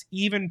 yes,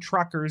 even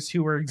truckers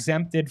who were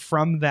exempted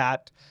from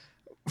that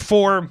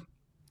for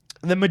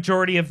the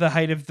majority of the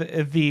height of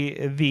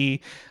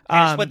the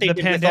That's what they the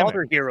did pandemic. with all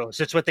their heroes.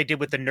 That's what they did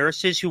with the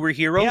nurses who were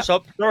heroes.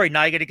 Oh, sorry,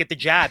 now you got to get the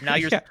jab. Now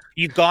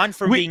you've gone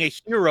from being a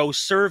hero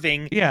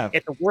serving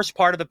at the worst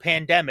part of the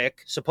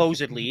pandemic,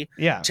 supposedly,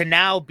 to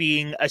now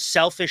being a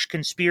selfish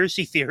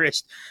conspiracy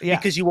theorist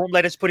because you won't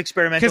let us put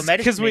experimental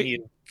medicine in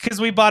you. Because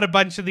we bought a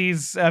bunch of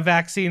these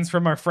vaccines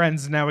from our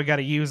friends, and now we got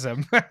to use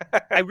them.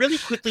 I really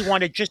quickly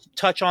want to just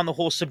touch on the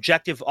whole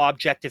subjective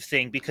objective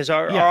thing, because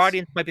our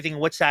audience might be thinking,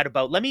 what's that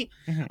about? Let me,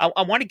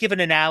 I want to give an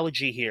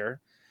analogy here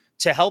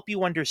to help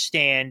you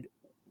understand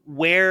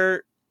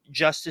where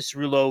Justice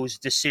Rouleau's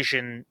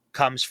decision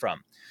comes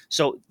from.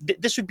 So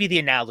this would be the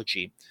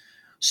analogy.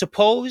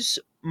 Suppose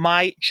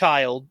my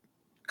child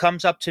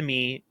comes up to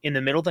me in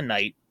the middle of the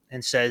night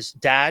and says,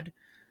 "Dad,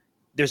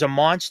 there's a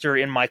monster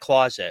in my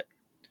closet.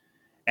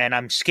 And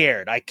I'm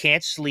scared. I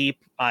can't sleep.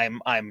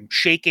 I'm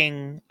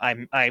shaking.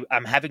 I'm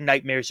having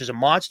nightmares. There's a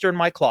monster in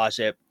my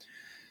closet.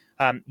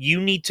 You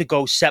need to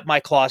go set my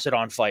closet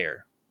on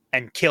fire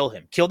and kill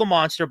him. Kill the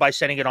monster by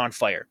setting it on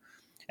fire."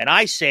 And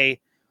I say,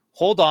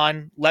 "Hold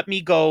on. Let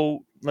me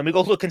go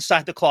look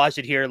inside the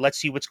closet here. Let's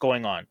see what's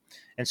going on."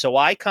 And so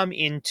I come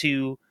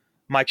into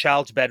my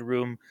child's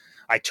bedroom.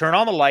 I turn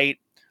on the light.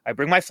 I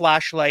bring my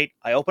flashlight.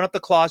 I open up the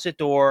closet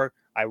door.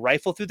 I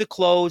rifle through the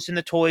clothes and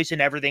the toys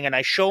and everything, and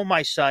I show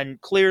my son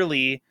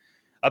clearly,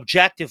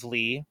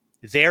 objectively,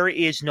 there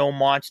is no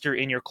monster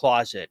in your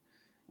closet.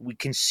 We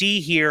can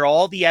see here,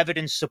 all the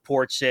evidence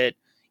supports it.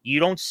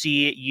 You don't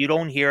see it. You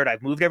don't hear it.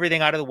 I've moved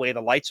everything out of the way.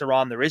 The lights are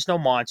on. There is no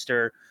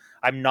monster.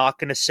 I'm not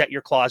going to set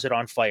your closet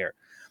on fire.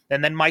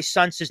 And then my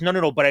son says,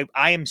 no, but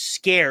I am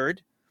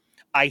scared.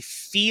 I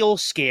feel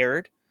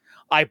scared.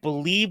 I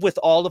believe with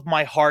all of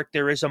my heart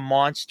there is a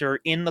monster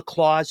in the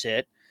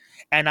closet,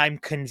 and I'm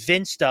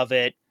convinced of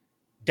it.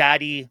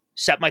 Daddy,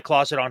 set my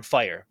closet on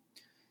fire.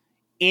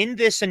 In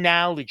this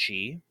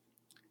analogy,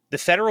 the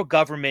federal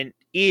government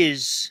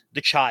is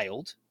the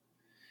child.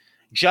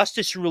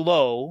 Justice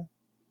Rouleau,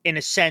 in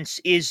a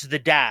sense, is the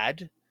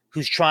dad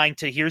who's trying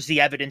to, here's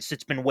the evidence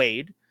that's been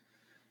weighed.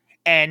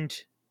 And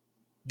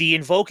the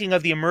invoking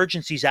of the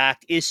Emergencies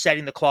Act is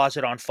setting the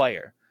closet on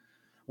fire.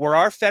 Where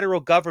our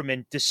federal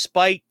government,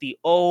 despite the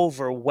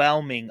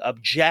overwhelming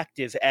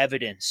objective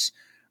evidence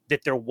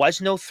that there was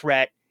no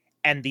threat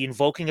and the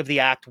invoking of the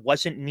act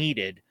wasn't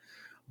needed,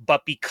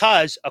 but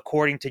because,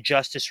 according to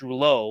Justice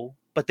Rouleau,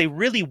 but they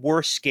really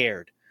were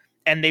scared,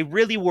 and they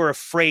really were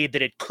afraid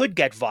that it could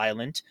get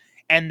violent,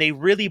 and they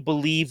really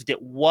believed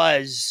it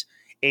was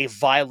a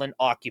violent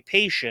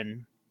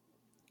occupation,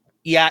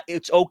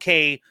 it's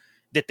okay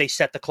that they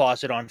set the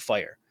closet on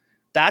fire.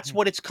 That's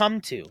what it's come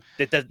to.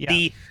 That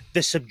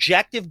the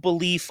subjective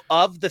belief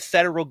of the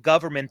federal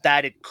government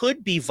that it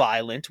could be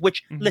violent,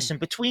 which, listen,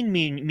 between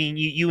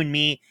you and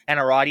me and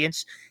our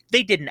audience,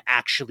 they didn't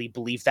actually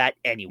believe that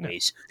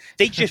anyways. No.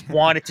 They just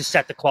wanted to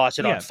set the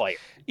closet on fire.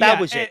 That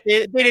was it.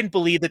 They didn't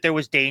believe that there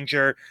was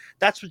danger.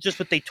 That's just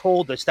what they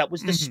told us. That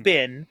was the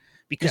spin,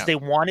 because they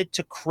wanted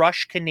to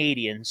crush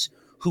Canadians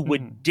who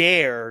would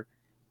dare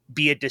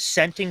be a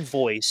dissenting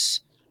voice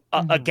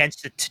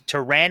against the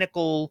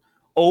tyrannical,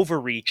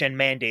 overreach and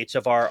mandates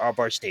of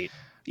our state.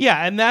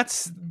 Yeah, and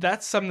that's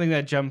something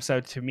that jumps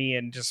out to me,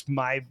 and just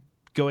my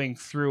going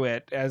through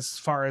it as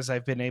far as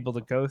I've been able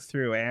to go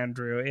through,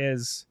 Andrew,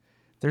 is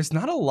there's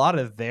not a lot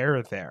of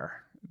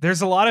there.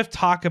 There's a lot of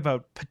talk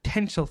about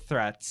potential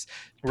threats,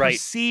 Right.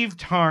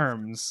 perceived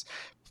harms,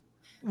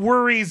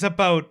 worries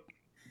about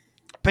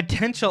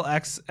potential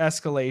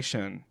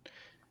escalation.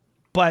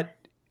 But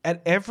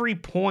at every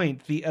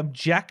point, the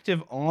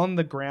objective on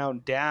the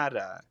ground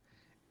data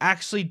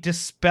actually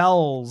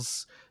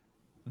dispels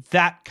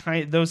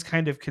those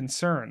kind of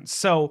concerns.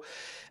 So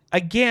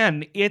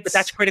again, But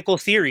that's critical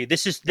theory.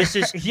 This is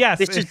yes,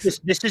 this is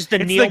the it's the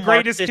neo-Marxist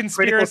greatest critical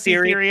conspiracy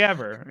theory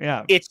ever.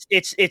 Yeah.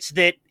 It's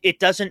that it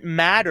doesn't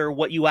matter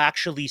what you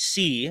actually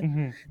see.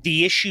 Mm-hmm.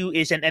 The issue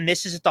is, and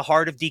this is at the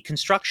heart of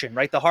deconstruction,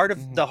 right? The heart of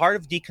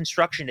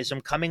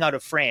deconstructionism coming out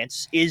of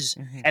France is,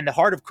 and the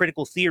heart of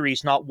critical theory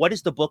is not what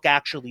does the book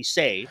actually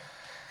say.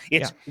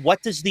 It's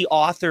what does the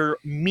author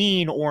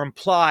mean or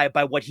imply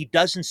by what he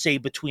doesn't say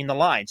between the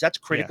lines. That's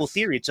critical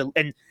theory.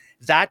 And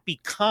that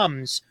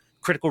becomes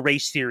critical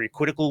race theory,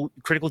 critical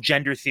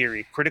gender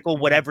theory, critical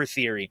whatever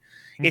theory.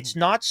 It's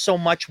not so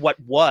much what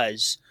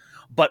was,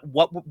 but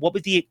what were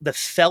the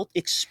felt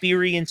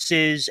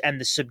experiences and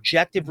the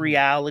subjective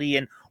reality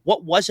and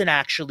what wasn't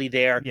actually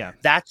there. Yeah.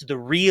 That's the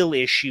real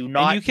issue,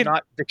 not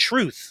the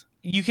truth.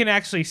 You can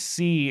actually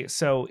see,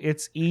 so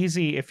it's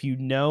easy if you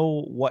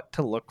know what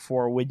to look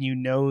for when you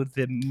know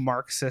the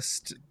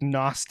Marxist,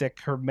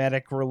 Gnostic,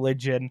 Hermetic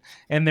religion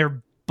and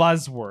their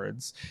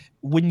buzzwords.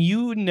 When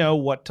you know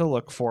what to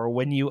look for,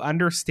 when you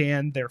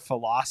understand their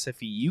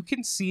philosophy, you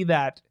can see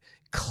that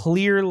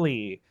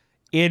clearly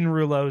in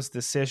Rouleau's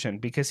decision,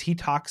 because he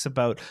talks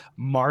about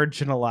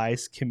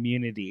marginalized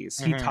communities.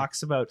 He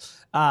talks about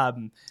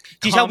Do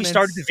you see how we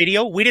started the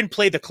video? We didn't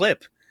play the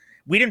clip.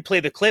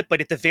 But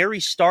at the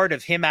very start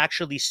of him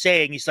actually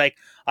saying, he's like,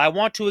 I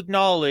want to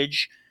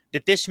acknowledge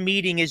that this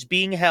meeting is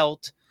being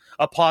held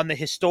upon the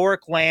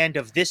historic land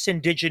of this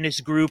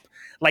indigenous group.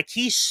 Like,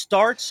 he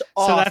starts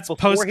off. So that's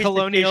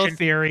post-colonial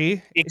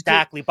theory.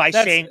 Exactly. By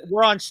saying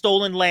we're on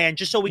stolen land,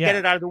 just so we get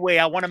it out of the way.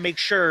 I want to make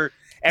sure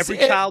every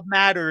child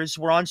matters.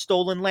 We're on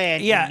stolen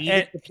land. Yeah. You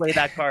needed to play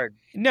that card.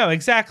 No,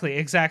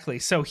 exactly.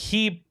 So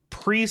he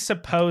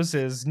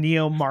presupposes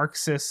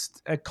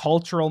neo-Marxist,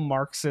 cultural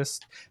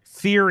Marxist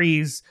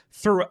theories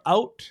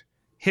throughout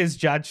his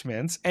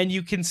judgments, and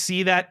you can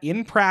see that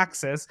in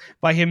praxis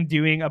by him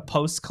doing a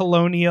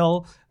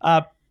post-colonial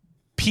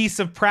piece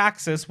of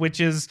praxis, which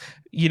is,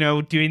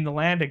 doing the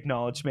land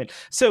acknowledgement.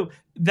 So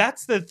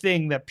that's the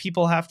thing that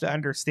people have to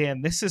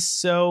understand. This has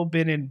so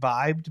been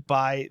imbibed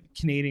by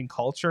Canadian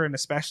culture, and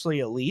especially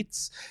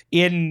elites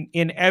in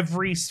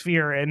every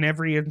sphere and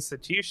every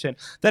institution,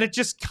 that it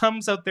just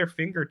comes out their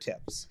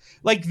fingertips.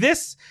 Like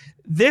this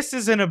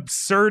is an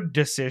absurd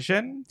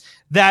decision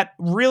that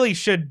really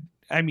should,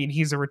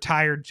 he's a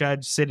retired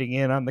judge sitting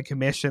in on the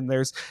commission.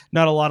 There's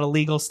not a lot of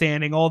legal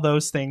standing, all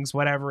those things,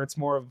 whatever. It's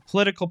more of a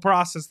political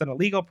process than a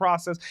legal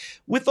process.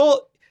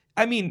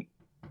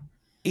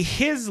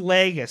 His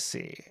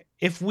legacy,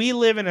 if we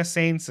live in a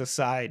sane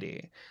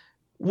society,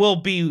 will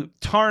be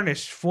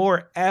tarnished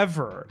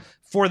forever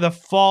for the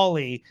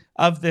folly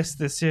of this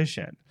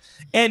decision.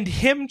 And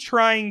him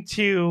trying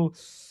to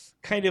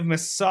kind of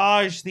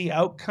massage the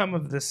outcome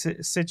of the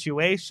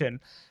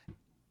situation,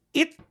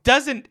 it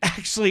doesn't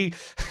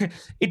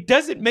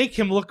make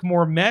him look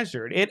more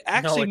measured. It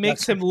actually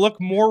makes him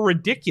look more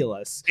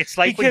ridiculous. It's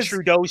like when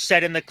Trudeau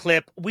said in the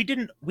clip, we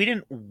didn't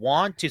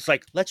want to. It's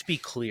like, let's be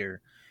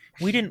clear.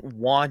 We didn't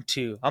want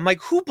to. I'm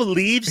like, who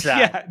believes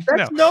that?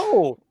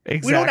 No.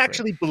 Exactly. We don't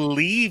actually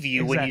believe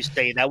you when you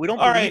say that. We don't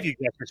believe you,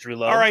 Justice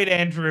Rouleau. All right,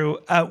 Andrew.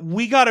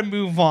 We got to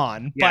move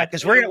on. Yeah,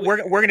 because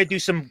we're gonna do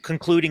some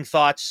concluding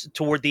thoughts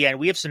toward the end.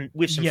 We have some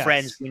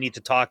friends we need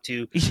to talk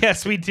to.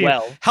 Yes, we do.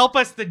 Well, help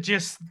us to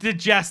just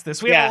digest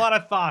this. We have a lot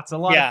of thoughts, a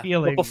lot of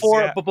feelings.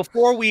 But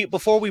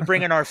before we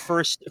bring in our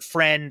first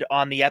friend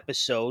on the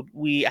episode,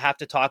 we have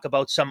to talk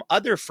about some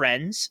other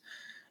friends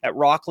at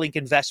Rocklink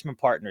Investment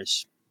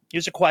Partners.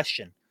 Here's a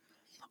question.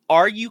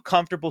 Are you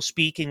comfortable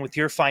speaking with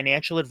your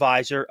financial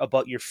advisor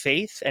about your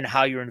faith and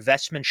how your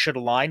investment should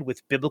align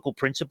with biblical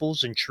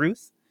principles and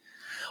truth?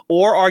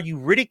 Or are you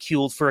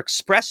ridiculed for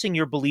expressing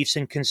your beliefs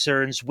and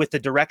concerns with the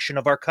direction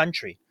of our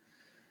country?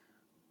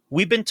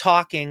 We've been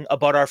talking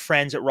about our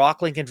friends at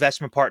Rocklink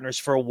Investment Partners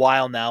for a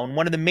while now, and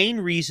one of the main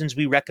reasons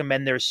we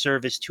recommend their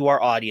service to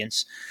our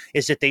audience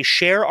is that they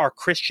share our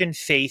Christian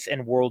faith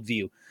and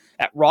worldview.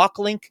 At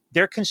Rocklink,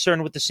 they're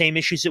concerned with the same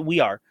issues that we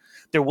are.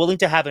 They're willing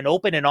to have an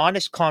open and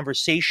honest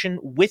conversation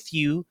with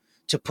you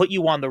to put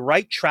you on the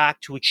right track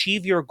to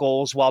achieve your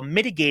goals while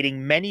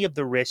mitigating many of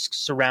the risks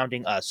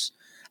surrounding us.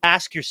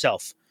 Ask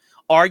yourself,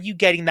 are you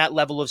getting that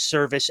level of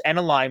service and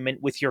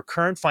alignment with your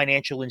current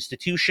financial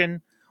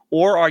institution,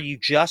 or are you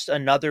just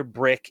another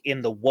brick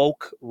in the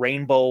woke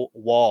rainbow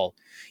wall?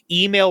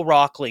 Email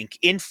Rocklink,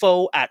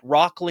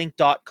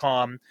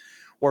 info@rocklink.com,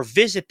 or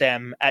visit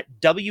them at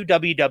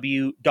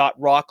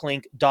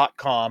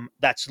www.rocklink.com.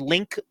 That's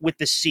link with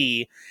the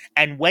C.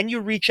 And when you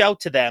reach out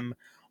to them,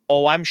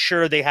 oh, I'm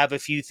sure they have a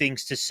few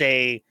things to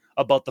say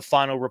about the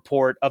final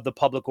report of the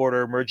Public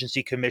Order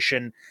Emergency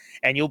Commission,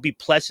 and you'll be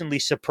pleasantly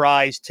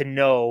surprised to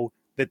know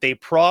that they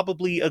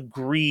probably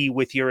agree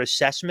with your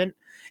assessment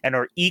and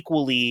are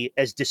equally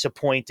as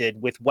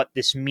disappointed with what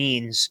this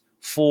means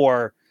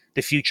for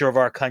the future of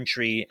our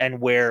country and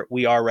where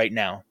we are right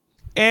now.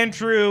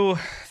 Andrew,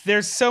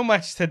 there's so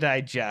much to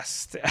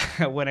digest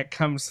when it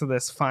comes to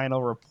this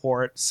final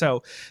report.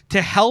 So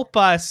to help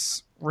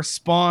us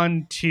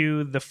respond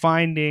to the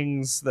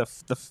findings, the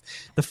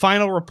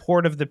final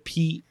report of the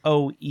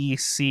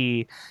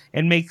POEC,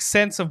 and make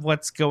sense of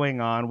what's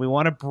going on, we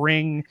want to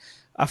bring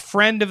a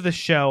friend of the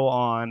show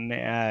on,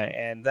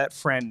 and that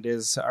friend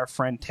is our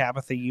friend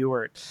Tabitha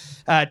Ewart.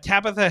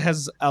 Tabitha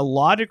has a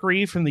law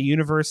degree from the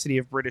University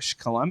of British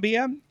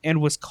Columbia and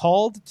was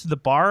called to the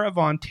Bar of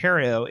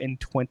Ontario in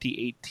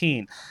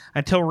 2018.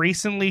 Until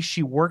recently,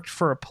 she worked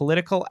for a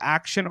political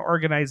action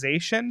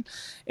organization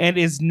and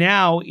is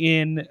now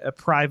in a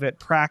private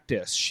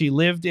practice. She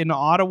lived in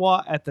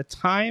Ottawa at the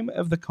time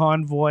of the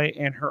convoy,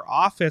 and her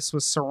office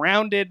was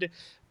surrounded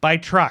by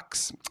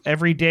trucks.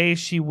 Every day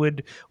she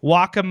would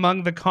walk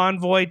among the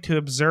convoy to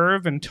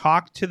observe and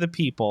talk to the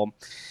people.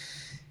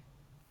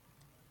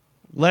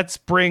 Let's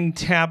bring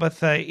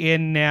Tabitha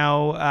in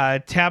now.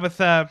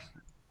 Tabitha,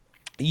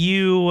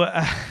 you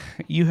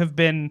have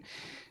been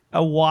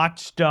a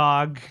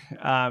watchdog.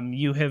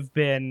 You have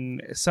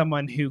been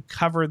someone who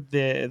covered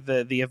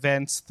the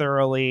events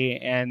thoroughly,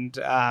 and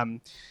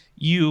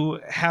you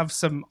have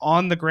some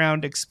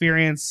on-the-ground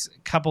experience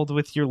coupled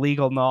with your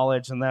legal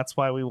knowledge, and that's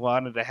why we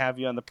wanted to have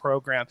you on the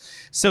program.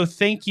 So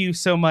thank you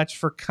so much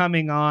for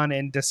coming on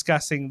and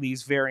discussing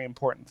these very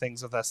important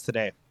things with us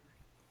today.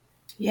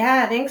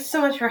 Yeah, thanks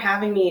so much for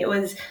having me. It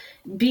was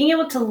being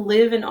able to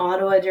live in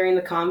Ottawa during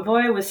the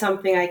convoy was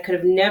something I could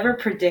have never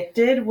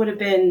predicted would have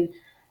been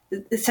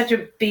such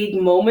a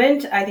big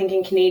moment, I think,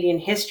 in Canadian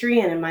history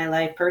and in my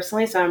life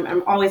personally. So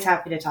I'm always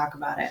happy to talk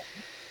about it.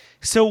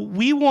 So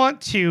we want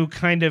to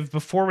kind of,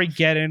 before we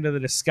get into the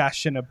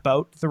discussion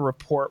about the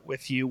report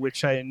with you,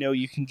 which I know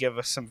you can give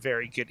us some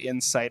very good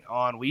insight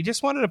on, we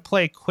just wanted to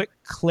play a quick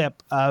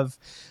clip of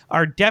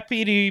our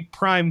deputy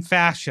prime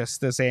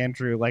fascist, as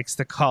Andrew likes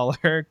to call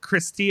her,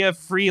 Chrystia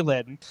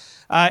Freeland,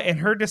 and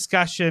her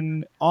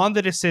discussion on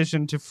the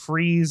decision to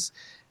freeze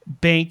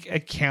bank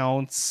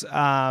accounts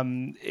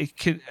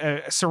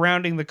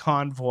surrounding the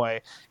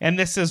convoy. And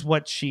this is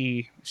what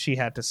she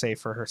had to say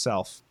for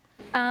herself.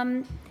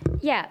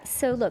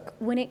 So look,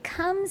 when it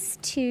comes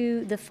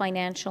to the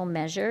financial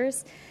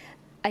measures,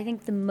 I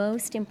think the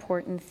most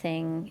important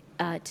thing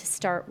to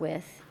start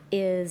with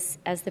is,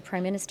 as the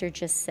Prime Minister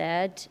just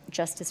said,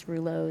 Justice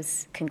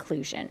Rouleau's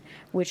conclusion,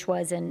 which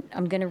was, and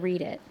I'm going to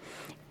read it,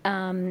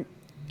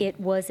 it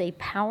was a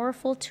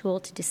powerful tool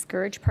to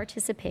discourage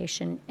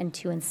participation and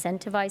to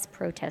incentivize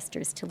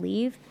protesters to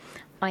leave.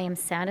 I am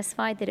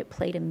satisfied that it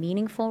played a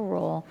meaningful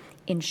role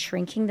in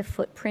shrinking the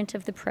footprint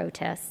of the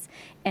protests,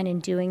 and in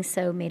doing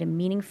so made a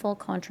meaningful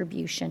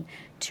contribution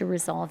to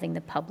resolving the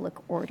public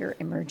order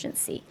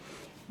emergency.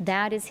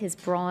 That is his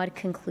broad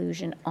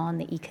conclusion on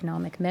the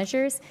economic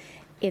measures.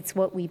 It's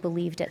what we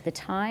believed at the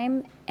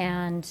time,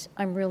 and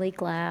I'm really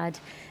glad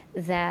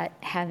that,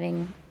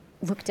 having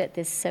looked at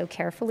this so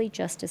carefully,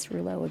 Justice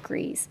Rouleau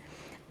agrees.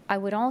 I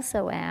would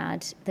also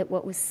add that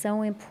what was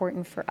so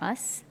important for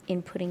us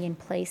in putting in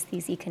place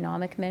these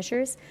economic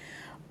measures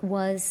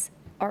was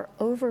our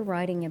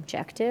overriding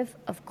objective,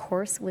 of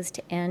course, was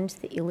to end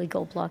the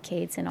illegal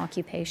blockades and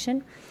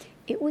occupation.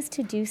 It was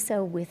to do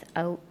so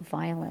without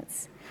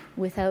violence,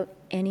 without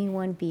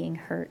anyone being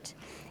hurt.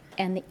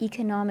 And the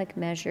economic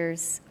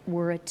measures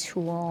were a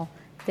tool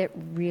that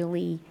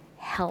really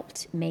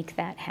helped make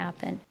that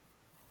happen.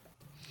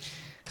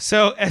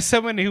 So as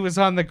someone who was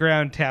on the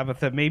ground,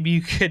 Tabitha, maybe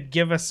you could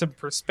give us some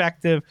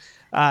perspective,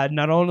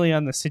 not only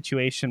on the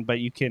situation, but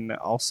you can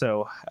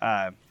also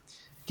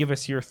give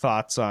us your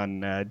thoughts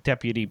on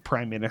Deputy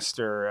Prime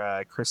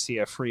Minister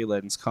Chrystia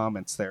Freeland's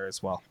comments there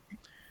as well.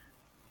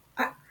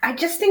 I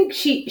just think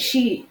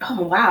she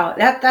oh wow,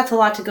 that's a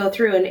lot to go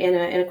through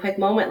in a quick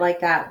moment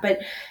like that. But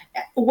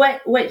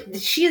what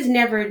she has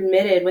never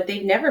admitted, what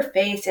they've never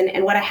faced,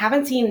 and what I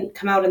haven't seen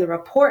come out in the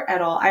report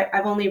at all.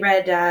 I've only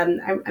read.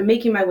 I'm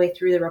making my way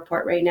through the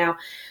report right now,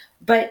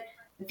 but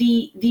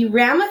the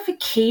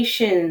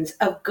ramifications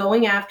of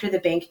going after the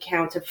bank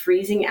accounts, of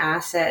freezing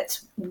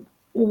assets,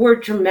 were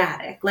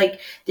dramatic.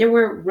 Like, there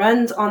were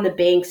runs on the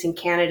banks in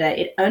Canada.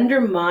 It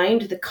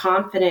undermined the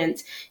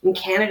confidence in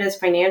Canada's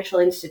financial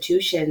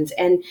institutions,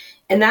 and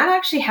that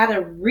actually had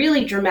a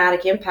really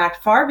dramatic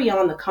impact far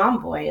beyond the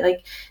convoy.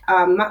 Like,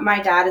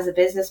 my dad is a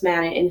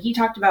businessman, and he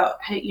talked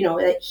about how,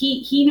 that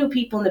he knew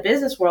people in the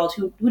business world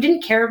who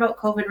didn't care about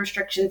COVID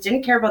restrictions,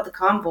 didn't care about the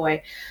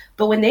convoy.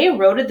 But when they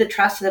eroded the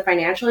trust of the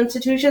financial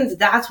institutions,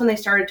 that's when they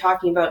started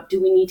talking about,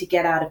 do we need to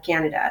get out of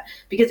Canada?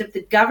 Because if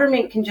the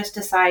government can just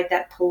decide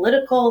that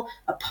political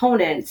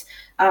opponents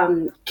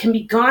can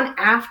be gone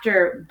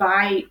after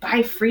by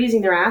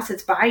freezing their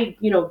assets, by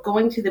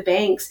going to the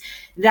banks,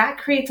 that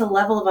creates a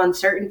level of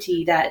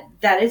uncertainty that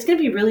is going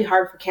to be really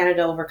hard for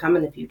Canada to overcome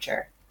in the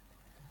future.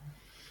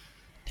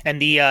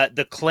 And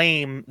the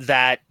claim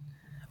that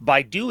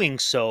by doing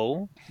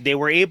so, they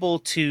were able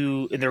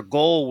to, and their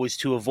goal was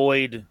to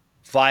avoid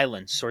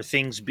violence or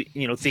things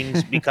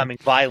becoming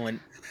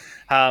violent.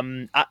 I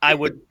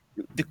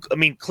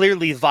mean,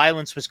 clearly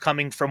violence was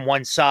coming from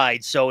one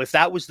side. So if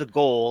that was the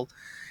goal,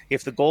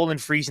 if the goal in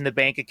freezing the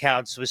bank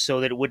accounts was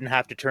so that it wouldn't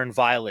have to turn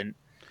violent,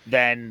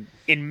 then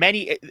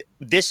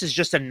this is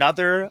just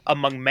another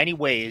among many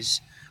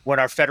ways when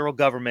our federal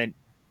government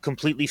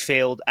completely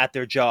failed at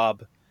their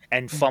job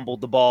and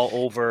fumbled the ball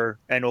over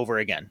and over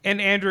again. And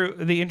Andrew,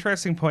 the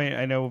interesting point,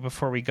 I know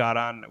before we got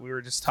on, we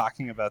were just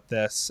talking about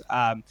this.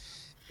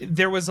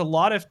 There was a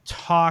lot of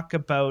talk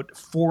about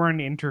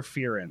foreign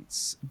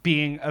interference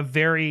being a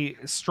very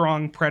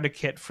strong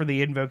predicate for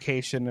the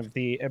invocation of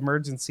the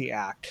Emergency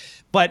Act.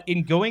 But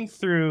in going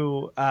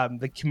through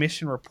the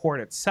commission report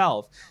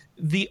itself,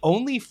 the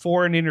only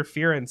foreign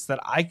interference that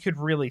I could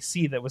really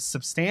see that was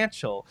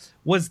substantial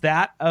was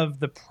that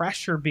of the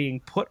pressure being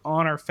put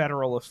on our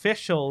federal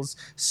officials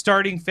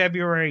starting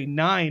February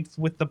 9th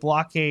with the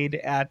blockade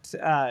at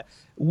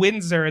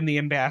Windsor and the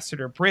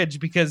Ambassador Bridge,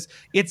 because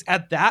it's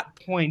at that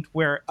point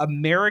where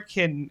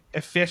American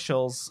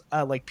officials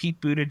like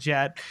Pete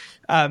Buttigieg,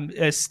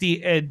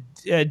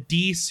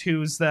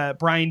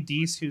 Brian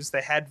Deese, who's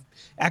the head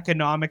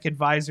economic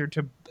advisor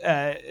to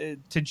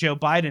Joe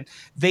Biden,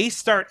 they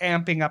start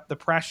amping up the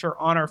pressure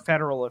on our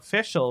federal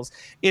officials.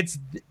 It's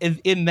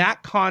in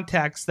that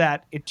context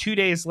that 3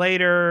 days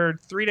later,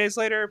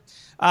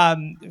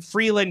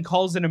 Freeland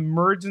calls an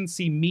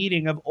emergency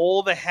meeting of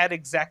all the head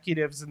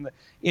executives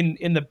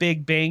in the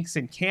big banks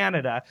in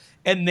Canada,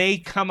 and they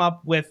come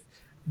up with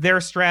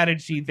their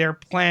strategy, their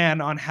plan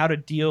on how to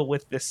deal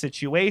with this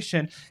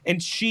situation.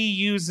 And she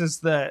uses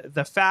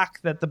the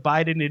fact that the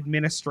Biden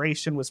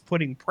administration was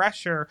putting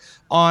pressure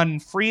on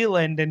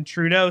Freeland and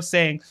Trudeau,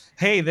 saying,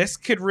 hey, this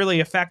could really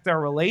affect our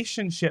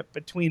relationship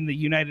between the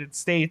United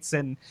States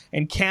and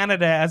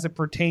Canada as it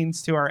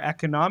pertains to our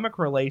economic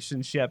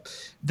relationship,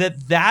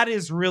 that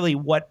is really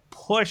what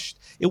pushed.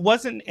 It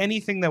wasn't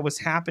anything that was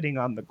happening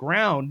on the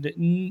ground.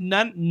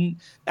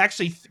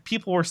 Actually,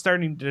 people were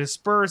starting to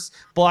disperse.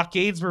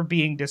 Blockades were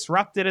being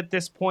disrupted at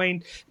this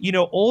point.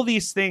 All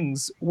these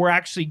things were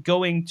actually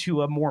going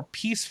to a more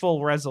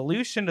peaceful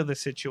resolution of the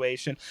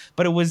situation,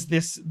 but it was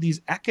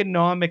these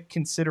economic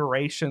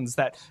considerations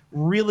that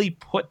really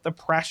put the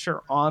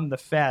pressure on the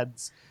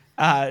feds.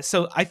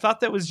 So I thought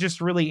that was just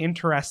really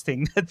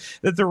interesting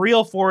that the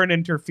real foreign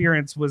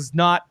interference was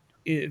not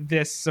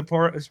this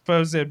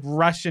supposed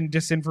Russian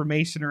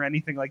disinformation or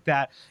anything like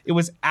that. It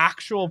was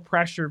actual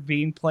pressure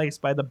being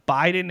placed by the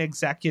Biden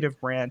executive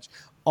branch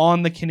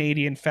on the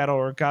Canadian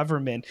federal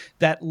government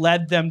that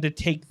led them to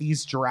take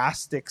these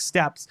drastic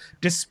steps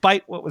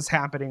despite what was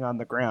happening on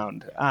the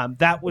ground.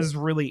 That was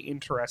really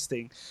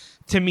interesting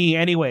to me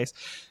anyways.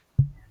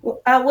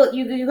 Well,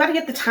 you got to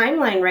get the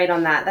timeline right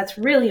on that. That's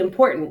really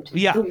important.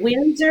 Yeah. The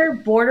Windsor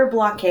border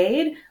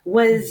blockade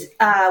was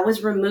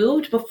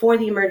removed before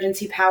the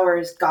emergency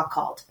powers got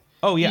called.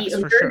 Oh, yes,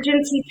 the for sure.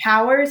 emergency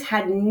powers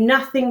had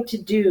nothing to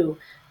do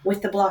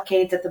with the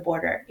blockades at the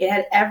border. It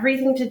had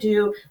everything to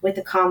do with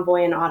the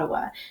convoy in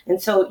Ottawa.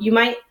 And so you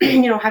might,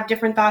 have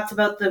different thoughts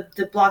about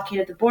the blockade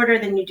at the border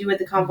than you do with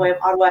the convoy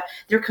of Ottawa.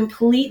 They're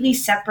completely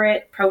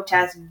separate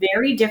protests,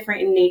 very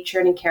different in nature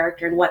and in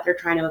character and what they're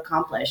trying to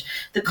accomplish.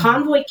 The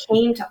convoy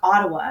came to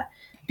Ottawa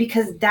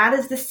because that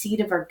is the seat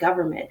of our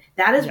government.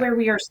 That is where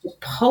we are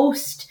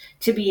supposed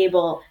to be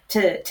able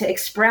to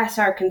express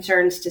our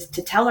concerns,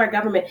 to tell our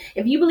government.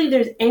 If you believe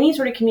there's any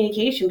sort of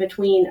communication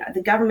between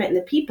the government and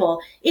the people,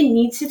 it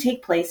needs to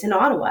take place in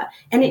Ottawa.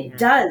 And it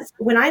does.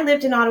 When I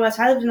lived in Ottawa,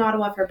 so I lived in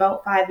Ottawa for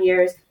about 5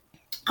 years,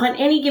 on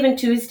any given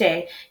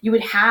Tuesday, you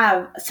would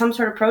have some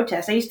sort of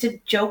protest. I used to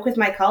joke with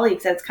my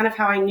colleagues that's kind of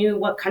how I knew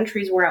what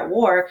countries were at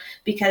war,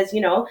 because,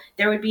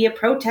 there would be a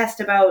protest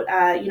about,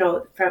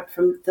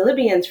 from the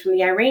Libyans, from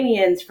the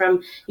Iranians,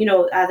 from,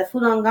 the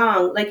Falun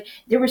Gong. Like,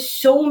 there were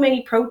so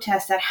many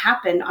protests that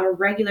happened on a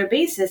regular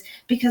basis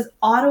because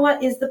Ottawa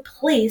is the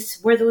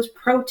place where those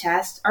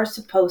protests are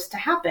supposed to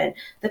happen.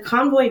 The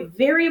convoy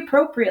very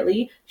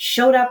appropriately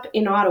showed up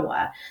in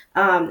Ottawa.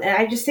 And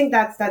I just think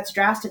that's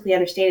drastically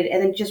understated.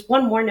 And then just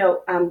one more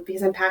note,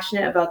 because I'm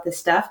passionate about this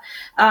stuff.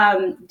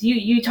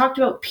 You talked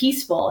about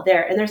peaceful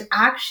there, and there's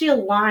actually a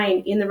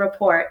line in the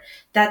report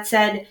that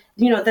said,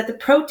 that the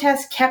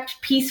protests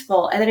kept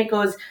peaceful. And then it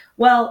goes,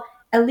 well,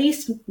 at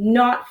least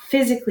not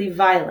physically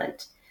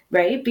violent,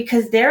 right?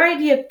 Because their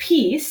idea of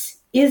peace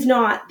is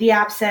not the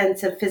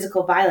absence of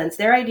physical violence.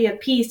 Their idea of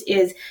peace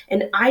is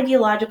an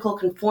ideological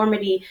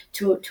conformity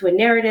to a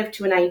narrative,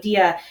 to an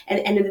idea,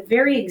 and the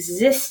very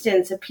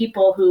existence of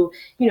people who,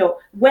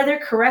 whether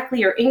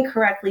correctly or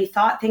incorrectly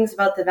thought things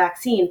about the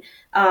vaccine,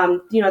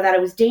 that it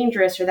was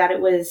dangerous or that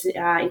it was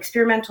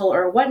experimental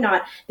or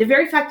whatnot. The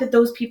very fact that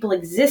those people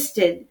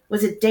existed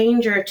was a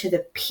danger to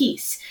the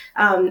peace.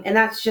 And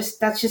that's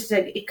just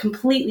a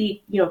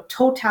completely,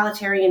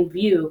 totalitarian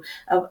view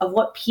of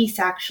what peace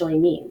actually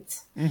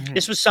means.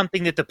 This was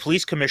something that the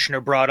police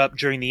commissioner brought up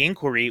during the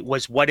inquiry,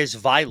 was what is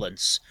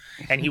violence?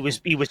 And he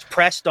was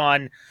pressed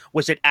on,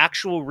 was it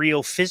actual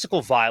real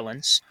physical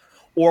violence,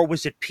 or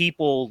was it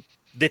people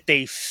that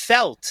they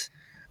felt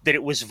that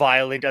it was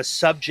violent, a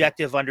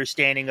subjective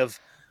understanding of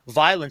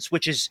violence,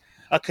 which is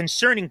a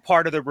concerning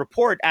part of the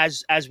report.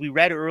 As we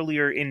read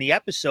earlier in the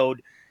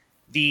episode,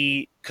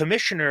 the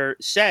commissioner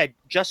said,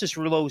 Justice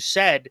Rouleau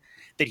said,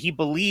 that he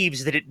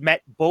believes that it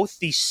met both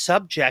the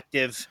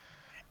subjective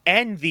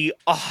and the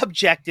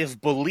objective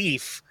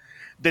belief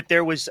that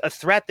there was a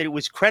threat, that it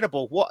was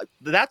credible. Well,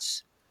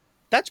 that's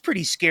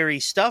pretty scary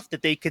stuff,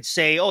 that they could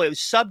say, oh, it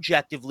was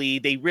subjectively,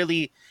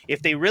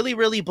 if they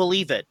really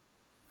believe it,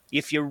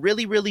 if you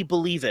really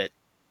believe it,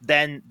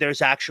 then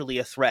there's actually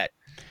a threat.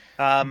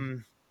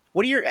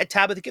 What are your,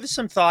 Tabitha, give us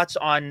some thoughts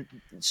on,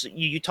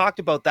 you talked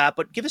about that,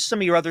 but give us some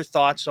of your other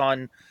thoughts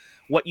on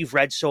what you've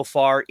read so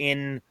far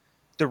in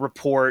the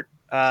report.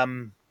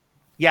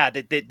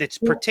 That's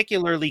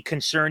particularly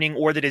concerning,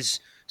 or that has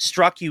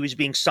struck you as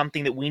being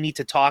something that we need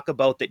to talk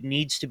about, that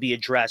needs to be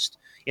addressed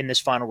in this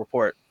final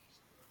report.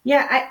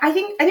 Yeah, I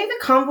think the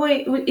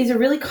convoy is a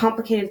really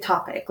complicated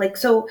topic.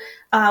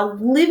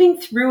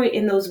 Living through it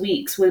in those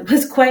weeks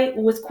was quite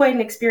an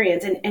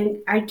experience. And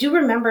I do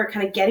remember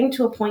kind of getting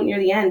to a point near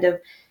the end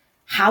of,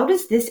 how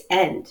does this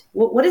end?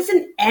 What does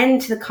an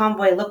end to the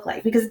convoy look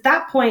like? Because at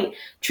that point,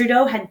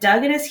 Trudeau had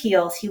dug in his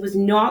heels. He was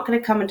not going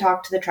to come and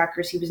talk to the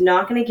truckers. He was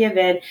not going to give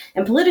in.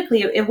 And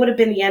politically, it would have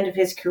been the end of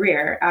his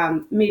career.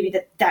 Maybe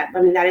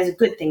that is a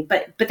good thing.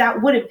 But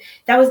that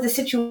was the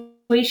situation.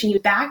 He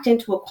backed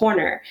into a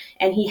corner,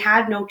 and he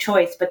had no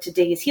choice but to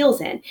dig his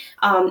heels in.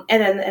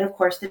 And of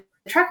course, the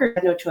truckers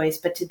had no choice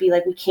but to be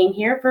like, we came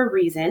here for a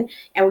reason,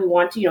 and we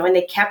want to, and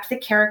they kept the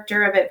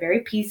character of it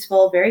very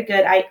peaceful, very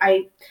good.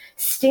 I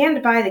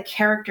stand by the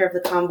character of the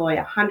convoy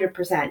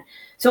 100%.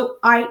 So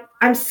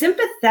I'm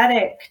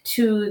sympathetic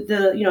to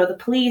the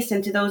police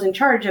and to those in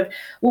charge of,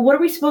 well, what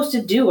are we supposed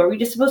to do? Are we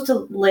just supposed to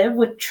live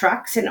with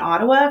trucks in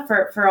Ottawa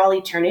for all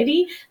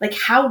eternity? Like,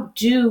 how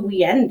do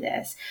we end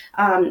this?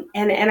 And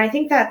I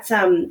think that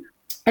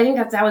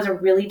was a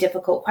really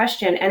difficult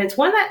question, and it's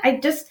one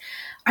that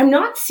I'm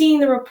not seeing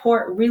the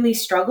report really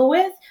struggle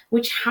with,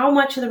 how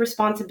much of the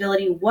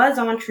responsibility was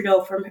on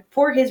Trudeau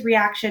for his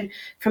reaction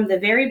from the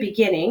very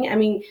beginning. I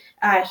mean,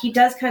 he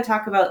does kind of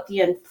talk about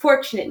the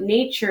unfortunate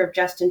nature of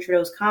Justin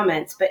Trudeau's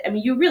comments, but I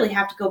mean, you really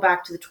have to go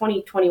back to the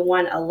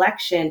 2021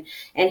 election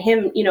and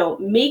him,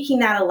 making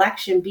that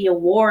election be a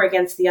war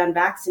against the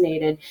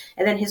unvaccinated.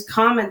 And then his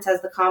comments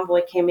as the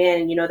convoy came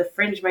in, and, the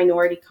fringe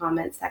minority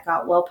comments that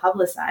got well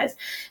publicized.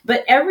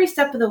 But every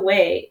step of the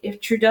way,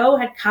 if Trudeau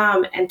had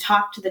come and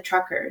talked to the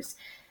truckers,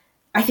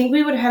 I think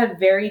we would have had a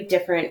very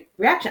different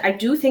reaction. I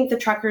do think the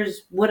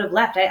truckers would have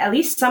left. At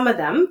least some of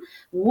them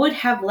would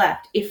have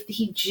left if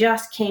he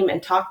just came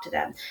and talked to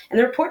them. And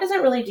the report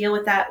doesn't really deal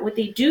with that. What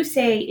they do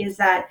say is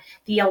that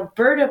the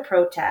Alberta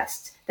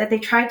protest, that they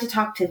tried to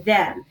talk to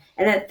them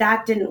and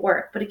that didn't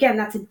work. But again,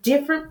 that's a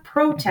different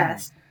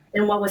protest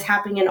than what was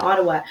happening in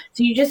Ottawa.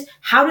 So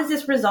how does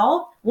this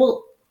resolve?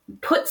 Well,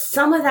 put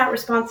some of that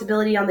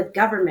responsibility on the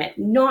government,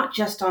 not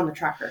just on the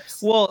truckers.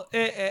 Well,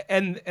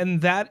 and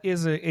that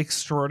is an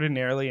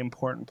extraordinarily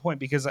important point,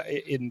 because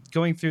in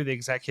going through the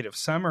executive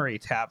summary,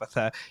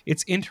 Tabitha,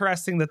 it's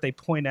interesting that they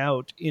point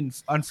out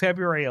on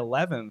February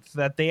 11th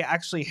that they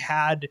actually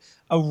had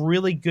a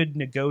really good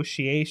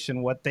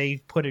negotiation, what they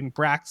put in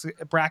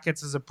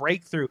brackets as a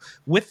breakthrough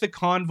with the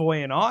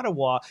convoy in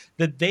Ottawa,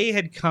 that they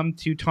had come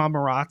to. Tom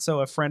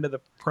Marazzo, a friend of the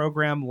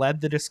program,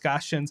 led the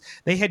discussions.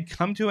 They had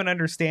come to an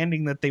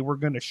understanding that they were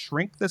going to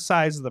shrink the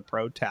size of the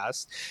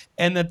protest,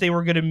 and that they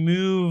were going to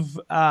move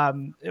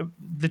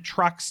the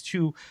trucks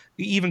to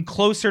even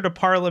closer to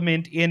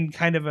Parliament in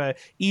kind of a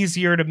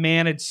easier to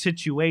manage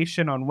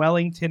situation on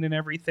Wellington and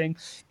everything.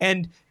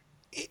 And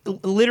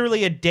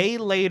literally a day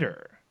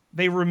later,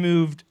 they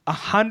removed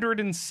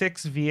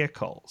 106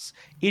 vehicles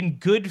in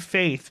good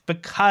faith,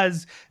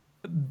 because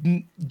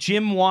Mayor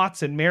Jim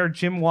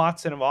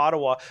Watson of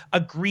Ottawa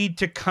agreed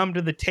to come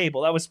to the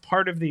table. That was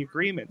part of the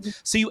agreement.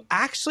 So you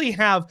actually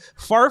have,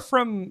 far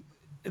from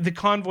the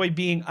convoy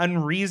being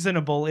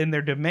unreasonable in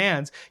their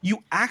demands,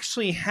 you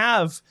actually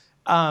have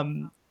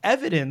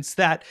evidence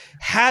that,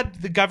 had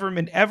the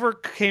government ever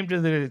came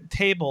to the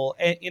table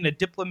in a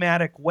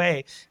diplomatic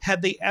way,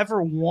 had they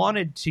ever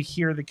wanted to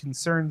hear the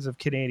concerns of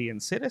Canadian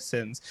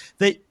citizens,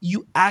 that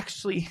you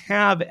actually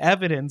have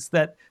evidence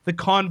that the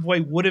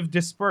convoy would have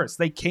dispersed.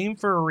 They came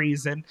for a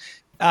reason.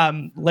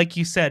 Like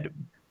you said,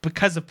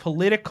 because of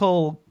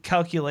political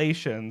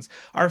calculations,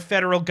 our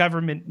federal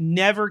government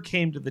never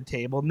came to the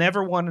table,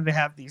 never wanted to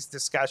have these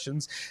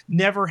discussions,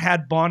 never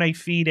had bona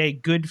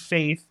fide, good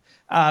faith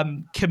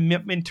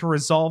commitment to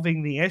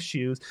resolving the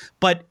issues.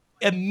 But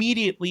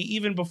immediately,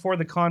 even before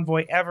the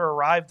convoy ever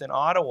arrived in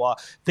Ottawa,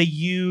 they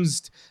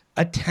used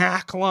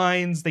attack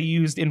lines, they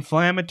used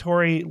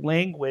inflammatory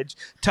language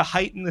to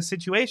heighten the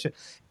situation.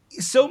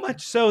 So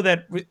much so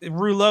that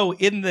Rouleau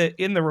in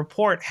the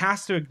report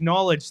has to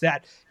acknowledge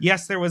that,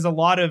 yes, there was a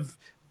lot of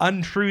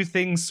untrue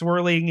things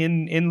swirling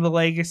in the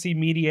legacy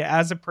media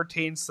as it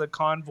pertains to the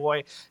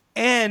convoy.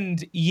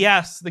 And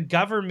yes, the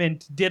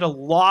government did a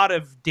lot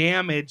of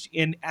damage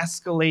in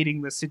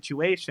escalating the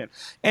situation.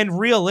 And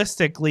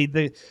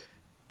realistically,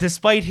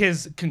 despite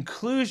his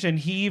conclusion,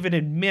 he even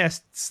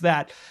admits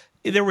that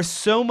there was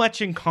so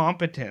much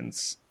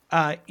incompetence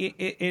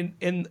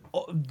in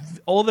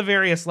all the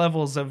various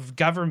levels of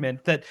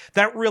government that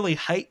really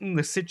heightened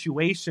the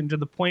situation to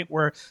the point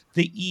where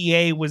the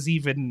EA was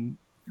even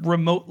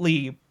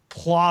remotely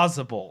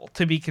plausible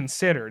to be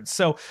considered.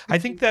 So I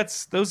think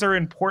those are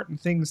important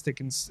things to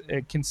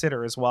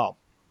consider as well.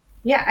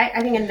 Yeah,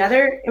 I think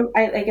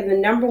the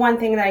number one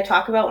thing that I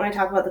talk about when I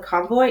talk about the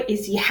convoy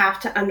is you have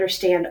to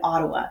understand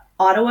Ottawa.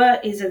 Ottawa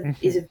is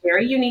a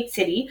very unique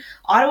city.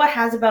 Ottawa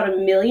has about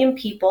 1 million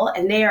people,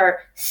 and they are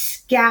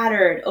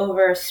scattered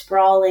over a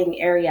sprawling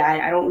area.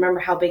 I don't remember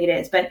how big it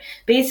is, but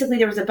basically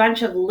there was a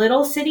bunch of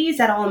little cities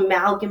that all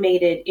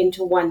amalgamated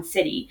into one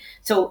city.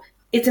 So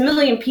it's 1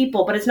 million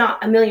people, but it's not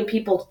 1 million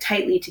people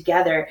tightly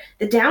together.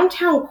 The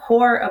downtown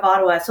core of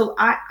Ottawa, so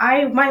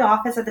my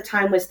office at the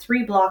time was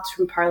 3 blocks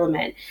from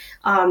Parliament.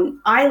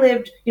 I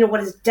lived,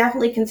 what is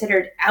definitely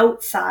considered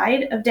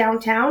outside of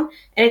downtown,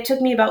 and it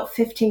took me about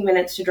 15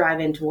 minutes to drive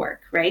into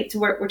work, right? So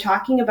we're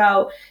talking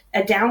about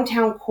a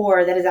downtown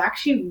core that is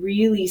actually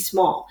really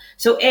small.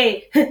 So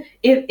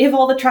if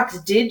all the trucks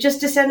did just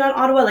descend on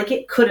Ottawa,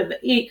 it could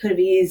have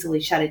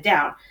easily shut it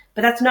down.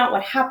 But that's not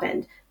what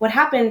happened. What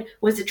happened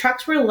was the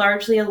trucks were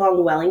largely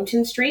along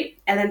Wellington Street,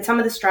 and then some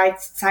of the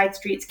side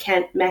streets,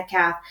 Kent,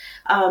 Metcalfe,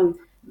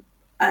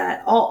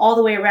 all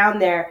the way around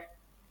there.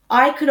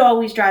 I could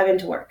always drive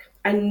into work.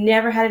 I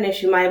never had an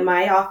issue.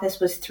 My office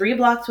was 3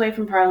 blocks away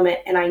from Parliament,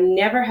 and I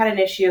never had an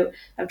issue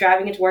of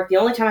driving into work. The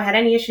only time I had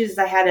any issues is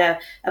I had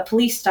a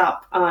police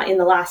stop in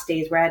the last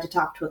days where I had to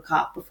talk to a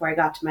cop before I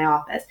got to my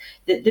office.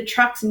 The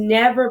trucks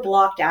never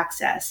blocked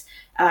access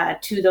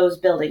to those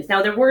buildings.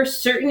 Now, there were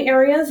certain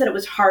areas that it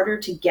was harder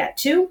to get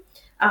to,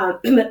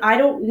 but I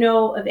don't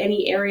know of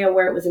any area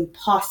where it was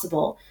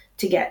impossible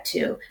to get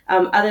to,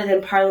 other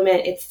than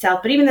Parliament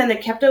itself. But even then, they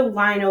kept a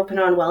line open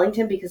on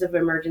Wellington because of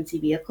emergency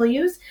vehicle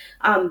use.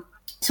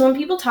 So when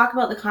people talk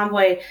about the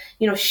convoy,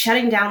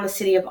 shutting down the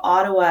city of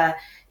Ottawa,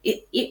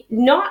 it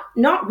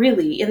not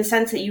really, in the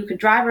sense that you could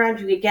drive around,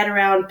 you could get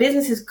around,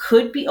 businesses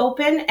could be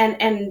open.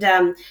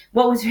 And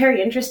what was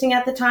very interesting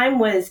at the time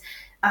was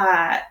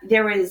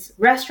there was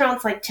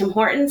restaurants like Tim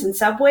Hortons and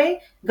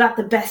Subway got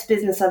the best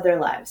business of their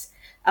lives.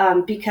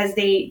 Because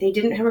they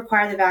didn't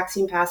require the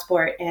vaccine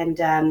passport, and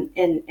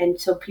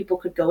so people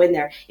could go in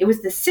there. It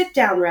was the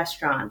sit-down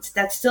restaurants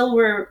that still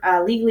were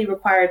legally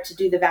required to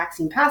do the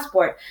vaccine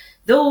passport.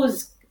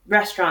 Those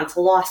restaurants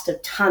lost a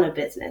ton of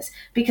business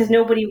because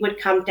nobody would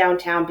come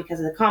downtown because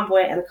of the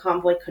convoy, and the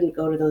convoy couldn't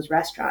go to those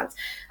restaurants.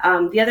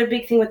 The other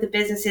big thing with the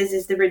businesses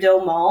is the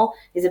Rideau Mall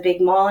is a big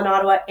mall in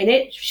Ottawa, and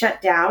it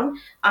shut down.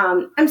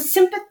 I'm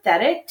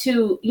sympathetic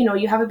to,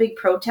 you have a big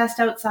protest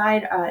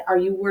outside. Are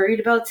you worried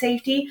about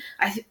safety?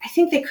 I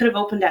think they could have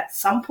opened at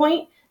some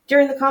point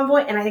during the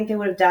convoy, and I think they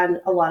would have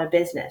done a lot of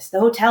business. The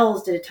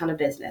hotels did a ton of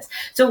business.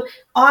 So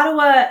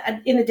Ottawa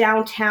in the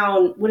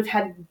downtown would have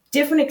had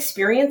different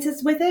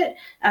experiences with it,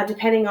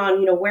 depending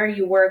on, where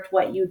you worked,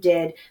 what you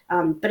did.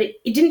 But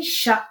it didn't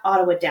shut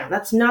Ottawa down.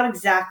 That's not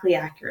exactly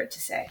accurate to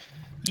say.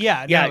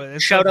 Yeah. No,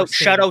 shout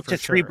out to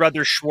Three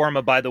Brothers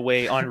Shawarma, by the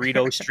way, on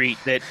Rideau Street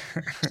that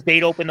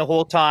stayed open the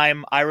whole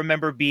time. I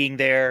remember being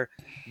there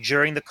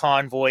during the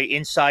convoy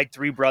inside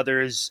Three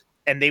Brothers,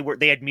 and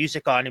they had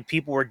music on, and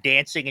people were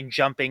dancing and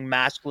jumping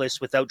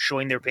maskless without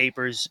showing their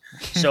papers.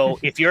 So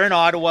if you're in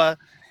Ottawa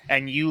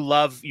and you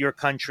love your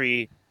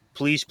country,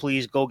 please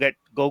go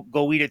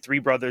eat at Three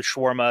Brothers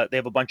Shawarma. They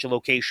have a bunch of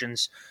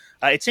locations.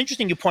 It's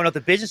interesting you point out the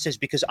businesses,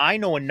 because I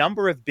know a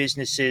number of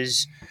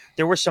businesses.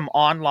 There were some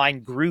online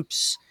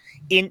groups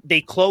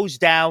they closed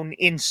down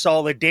in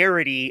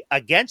solidarity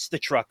against the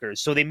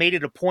truckers. So they made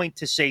it a point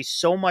to say,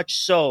 so much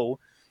so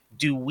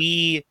do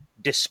we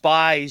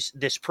despise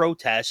this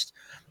protest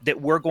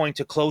that we're going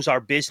to close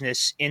our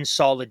business in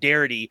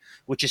solidarity,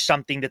 which is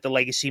something that the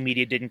legacy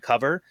media didn't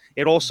cover.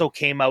 It also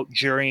came out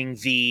during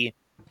the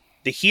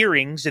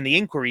hearings and the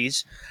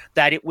inquiries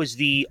that it was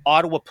the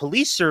Ottawa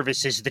Police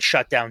Services that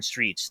shut down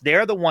streets.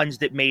 They're the ones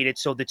that made it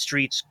so that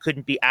streets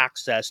couldn't be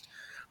accessed.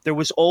 There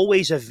was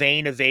always a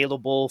vein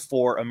available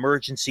for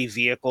emergency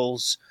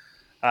vehicles.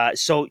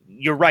 So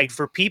you're right.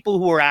 For people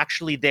who are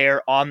actually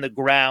there on the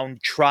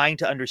ground trying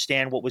to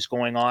understand what was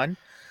going on,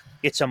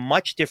 it's a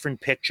much different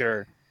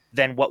picture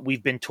than what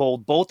we've been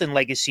told, both in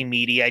legacy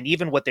media and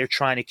even what they're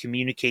trying to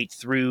communicate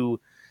through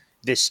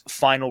this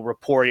final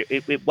report.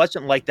 It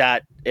wasn't like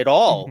that at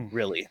all,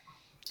 really.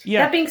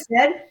 Yeah. That being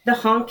said, the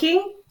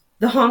honking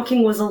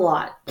was a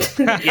lot.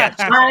 Yes.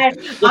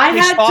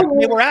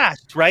 They were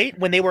asked, right?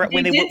 When they were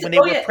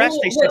pressed,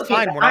 they said,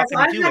 "Fine, we're not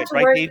going to do it."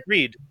 Right? They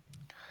agreed.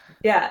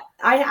 Yeah,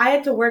 I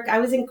had to work. I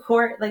was in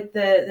court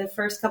the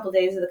first couple of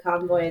days of the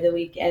convoy of the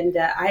week, and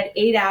I had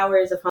 8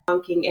 hours of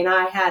honking, and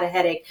I had a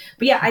headache.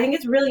 But yeah, I think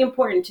it's really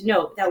important to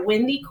note that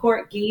when the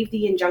court gave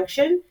the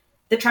injunction,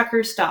 the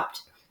truckers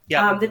stopped.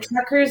 Yeah. The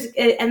truckers,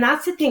 and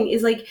that's the thing,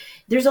 is like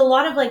there's a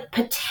lot of like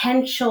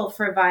potential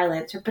for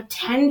violence or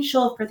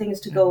potential for things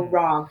to go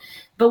wrong.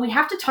 But we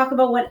have to talk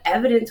about what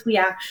evidence we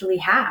actually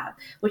have,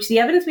 which the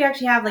evidence we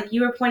actually have, like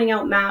you were pointing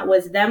out, Matt,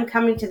 was them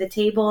coming to the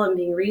table and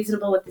being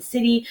reasonable with the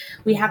city.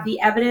 We have the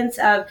evidence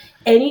of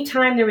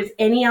anytime there was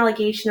any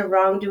allegation of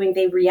wrongdoing,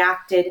 they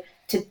reacted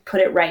to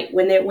put it right.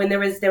 When there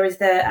was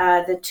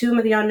the tomb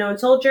of the unknown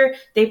soldier,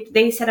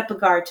 they set up a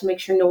guard to make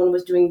sure no one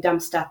was doing dumb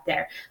stuff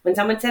there. When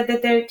someone said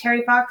that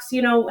Terry Fox,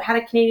 had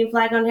a Canadian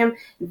flag on him,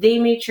 they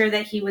made sure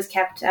that he was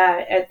kept,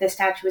 the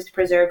statue was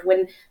preserved.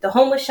 When the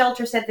homeless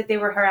shelter said that they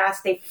were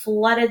harassed, they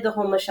flooded the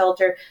homeless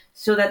shelter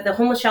so that the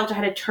homeless shelter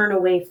had to turn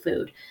away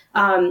food.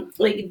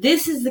 Like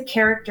this is the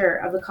character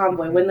of the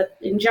convoy. When the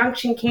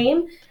injunction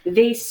came,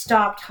 they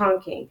stopped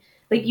honking.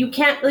 Like you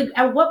can't, like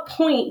at what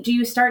point do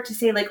you start to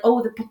say like,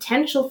 oh, the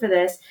potential for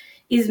this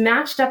is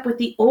matched up with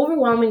the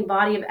overwhelming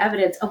body of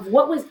evidence of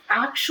what was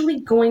actually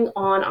going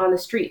on the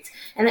streets.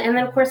 And then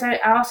of course, I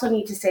also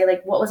need to say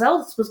like what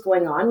else was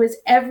going on was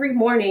every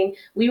morning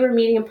we were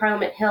meeting in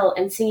Parliament Hill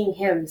and singing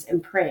hymns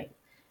and praying.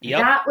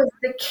 Yep. That was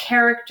the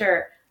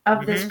character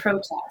of this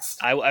protest.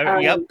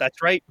 Yep,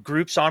 that's right.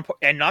 Groups on,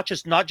 and not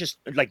just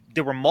like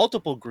there were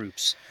multiple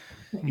groups.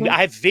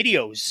 I have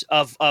videos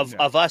of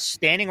us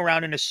standing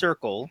around in a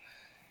circle,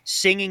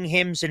 singing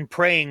hymns and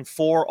praying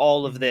for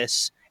all of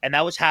this, and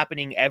that was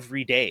happening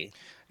every day.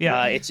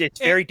 Yeah, it's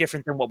very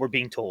different than what we're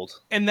being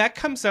told. And that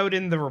comes out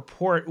in the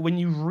report. When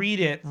you read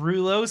it,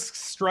 Rouleau's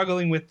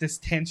struggling with this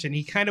tension.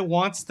 He kind of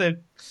wants to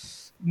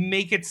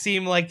make it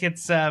seem like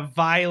it's a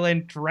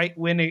violent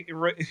right-wing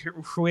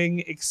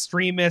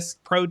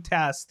extremist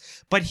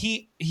protest, but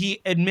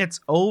he admits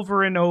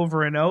over and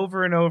over and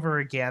over and over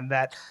again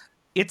that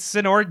it's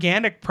an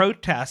organic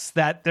protest,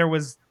 that there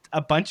was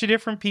a bunch of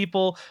different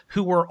people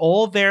who were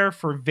all there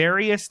for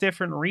various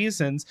different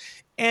reasons.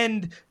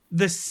 And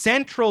the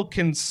central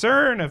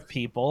concern of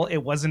people, it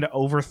wasn't to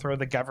overthrow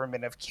the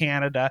government of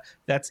Canada.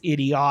 That's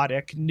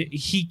idiotic.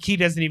 He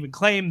doesn't even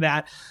claim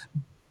that.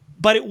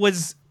 But it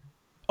was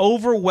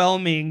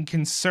overwhelming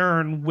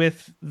concern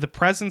with the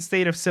present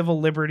state of civil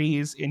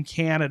liberties in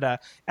Canada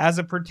as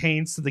it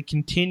pertains to the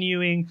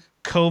continuing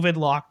COVID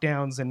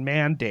lockdowns and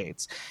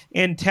mandates.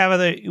 And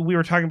Tabitha, we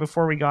were talking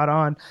before we got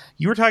on,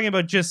 you were talking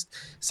about just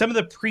some of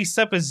the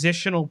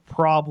presuppositional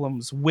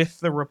problems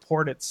with the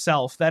report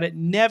itself, that it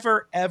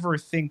never ever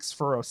thinks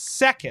for a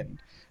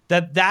second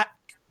that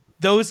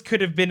those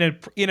could have been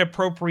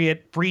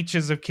inappropriate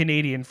breaches of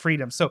Canadian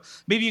freedom. So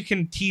maybe you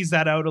can tease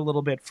that out a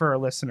little bit for our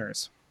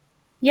listeners.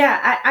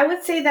 Yeah, I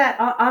would say that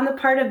on the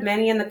part of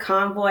many in the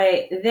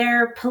convoy,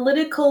 their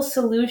political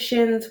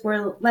solutions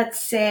were, let's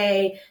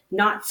say,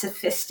 not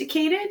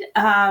sophisticated.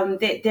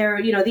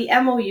 The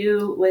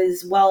MOU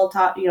was well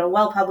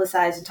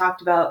publicized and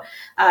talked about.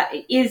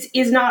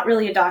 Is not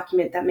really a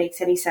document that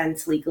makes any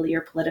sense legally or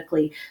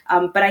politically.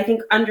 But I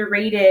think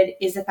underrated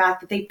is the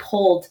fact that they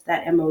pulled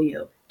that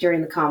MOU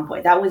during the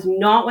convoy. That was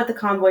not what the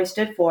convoy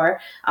stood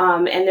for.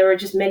 And there were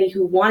just many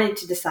who wanted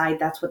to decide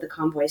that's what the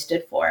convoy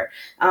stood for.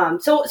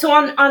 So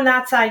on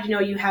that side,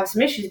 you have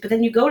some issues, but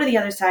then you go to the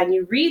other side and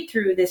you read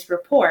through this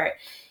report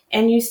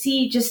and you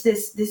see just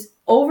this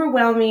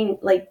overwhelming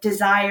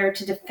desire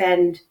to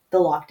defend the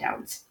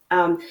lockdowns.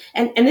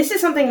 And this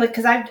is something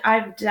because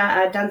I've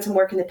done some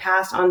work in the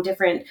past on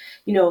different,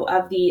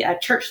 of the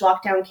church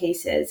lockdown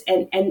cases.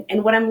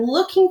 And what I'm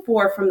looking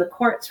for from the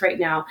courts right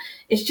now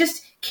is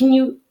just, can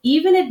you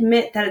even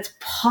admit that it's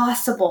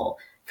possible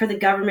for the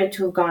government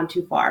to have gone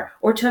too far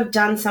or to have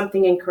done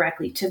something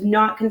incorrectly, to have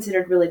not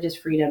considered religious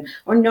freedom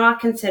or not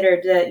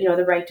considered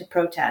the right to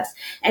protest.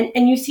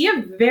 And you see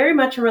very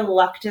much a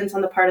reluctance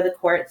on the part of the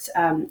courts,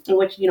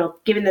 which,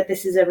 given that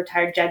this is a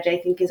retired judge, I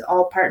think is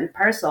all part and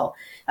parcel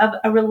of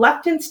a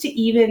reluctance to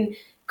even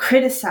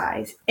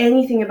criticize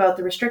anything about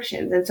the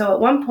restrictions. And so at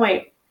one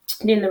point,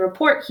 in the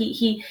report,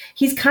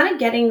 he's kind of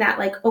getting that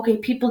okay,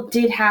 people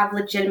did have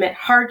legitimate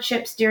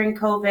hardships during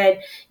COVID,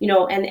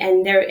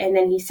 and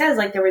then he says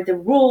there were the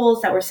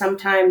rules that were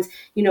sometimes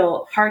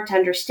hard to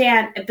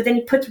understand, but then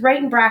he puts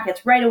right in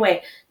brackets right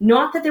away,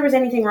 not that there was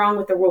anything wrong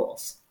with the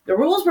rules. The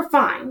rules were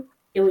fine.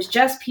 It was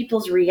just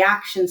people's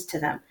reactions to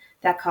them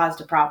that caused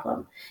a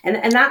problem.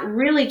 And that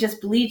really just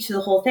bleeds to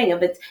the whole thing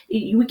of it.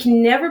 We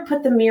can never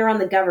put the mirror on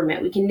the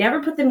government. We can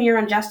never put the mirror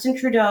on Justin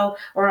Trudeau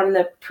or on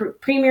the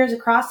premiers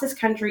across this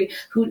country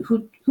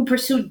who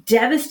pursued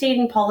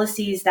devastating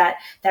policies that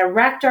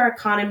wrecked our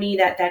economy,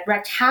 that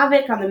wrecked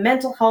havoc on the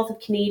mental health of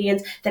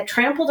Canadians, that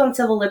trampled on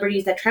civil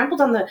liberties, that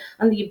trampled on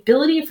the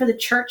ability for the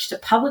church to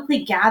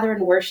publicly gather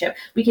and worship.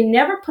 We can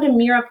never put a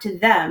mirror up to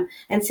them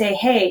and say,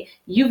 hey,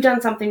 you've done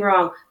something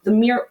wrong. The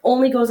mirror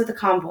only goes at the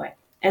convoy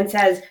and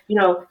says,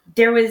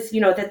 there was,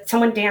 that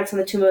someone danced on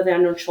the tomb of the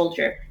unknown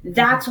soldier.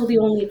 That's the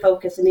only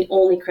focus and the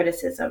only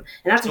criticism.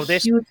 And that's a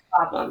huge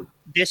problem.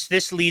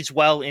 This leads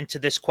well into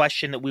this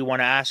question that we want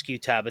to ask you,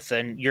 Tabitha.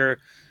 And you're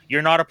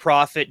not a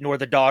prophet nor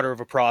the daughter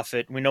of a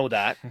prophet. We know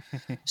that.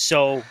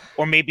 So,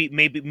 or maybe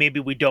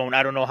we don't.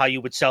 I don't know how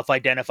you would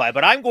self-identify,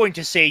 but I'm going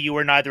to say you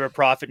are neither a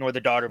prophet nor the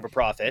daughter of a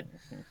prophet.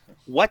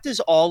 what does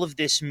all of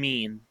this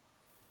mean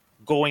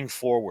going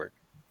forward?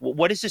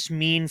 What does this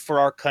mean for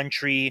our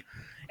country?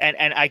 And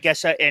I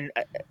guess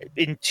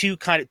in two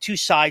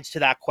sides to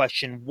that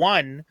question.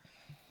 One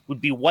would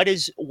be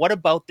what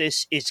about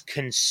this is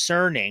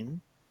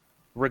concerning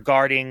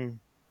regarding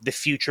the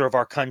future of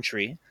our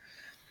country?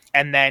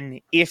 And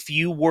then if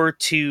you were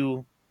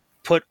to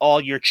put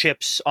all your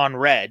chips on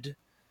red,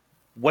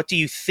 what do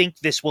you think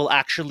this will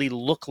actually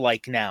look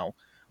like now?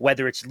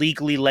 Whether it's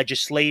legally,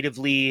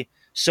 legislatively,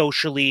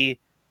 socially,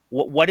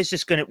 what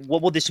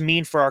will this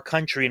mean for our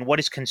country, and what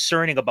is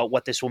concerning about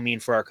what this will mean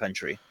for our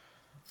country?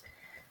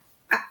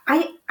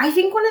 I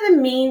think one of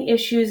the main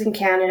issues in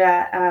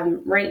Canada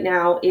right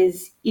now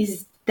is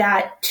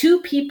that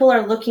two people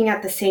are looking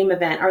at the same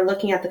event, are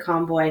looking at the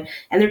convoy,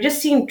 and they're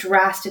just seeing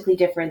drastically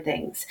different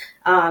things.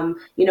 And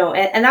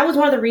that was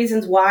one of the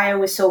reasons why I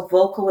was so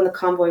vocal when the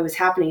convoy was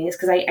happening, is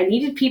because I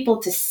needed people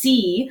to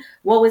see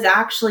what was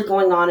actually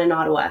going on in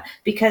Ottawa.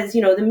 Because,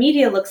 the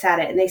media looks at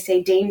it and they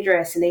say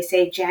dangerous and they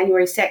say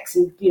January 6th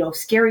and,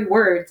 scary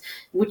words,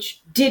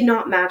 which did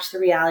not match the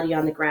reality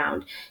on the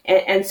ground.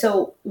 And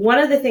so one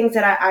of the things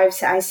that I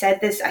said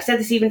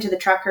this even to the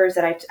truckers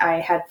that I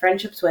had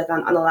friendships with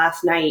on the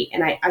last night,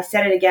 and I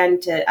said it again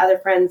to other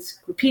friends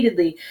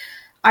repeatedly.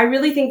 I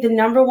really think the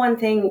number one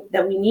thing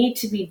that we need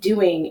to be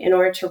doing in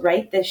order to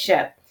right this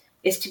ship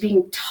is to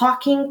be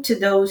talking to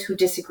those who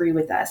disagree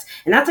with us.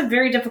 And that's a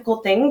very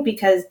difficult thing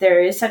because there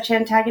is such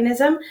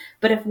antagonism.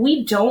 But if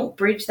we don't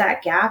bridge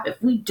that gap,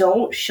 if we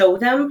don't show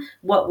them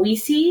what we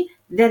see,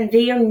 then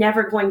they are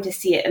never going to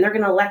see it. And they're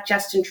going to elect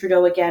Justin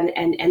Trudeau again.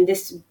 And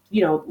this,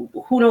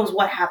 who knows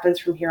what happens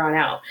from here on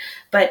out.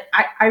 But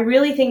I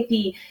really think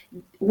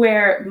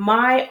where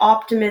my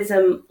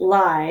optimism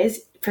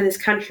lies for this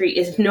country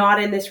is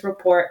not in this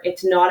report.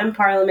 It's not in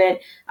Parliament.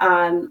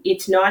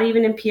 It's not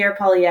even in Pierre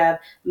Poilievre.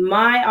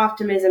 My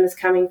optimism is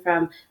coming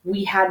from,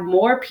 we had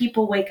more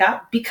people wake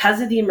up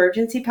because of the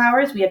emergency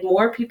powers. We had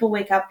more people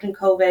wake up in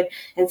COVID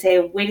and say,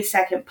 wait a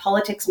second,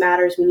 politics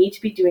matters. We need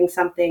to be doing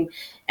something.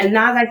 And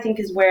that, I think,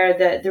 is where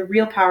the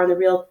real power and the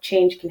real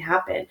change can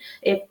happen.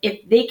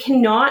 If they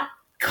cannot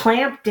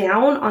clamp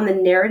down on the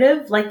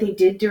narrative like they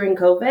did during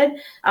COVID,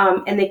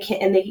 and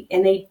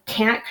they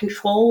can't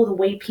control the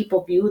way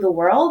people view the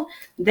world,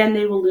 then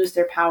they will lose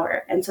their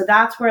power. And so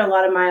that's where a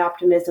lot of my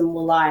optimism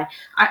will lie.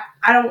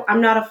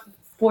 I'm not a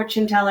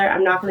fortune teller.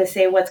 I'm not going to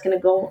say what's going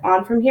to go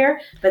on from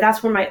here, but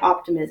that's where my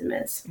optimism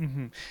is.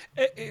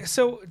 Mm-hmm.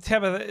 So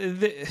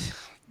Tabitha,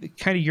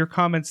 kind of your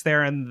comments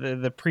there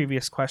and the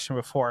previous question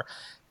before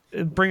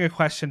bring a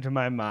question to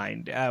my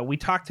mind. We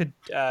talked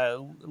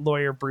to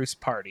lawyer Bruce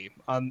Pardy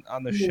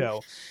on the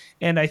show,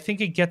 and I think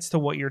it gets to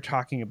what you're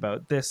talking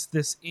about, this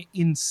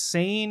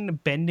insane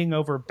bending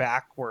over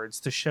backwards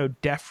to show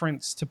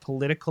deference to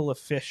political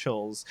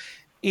officials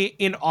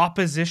in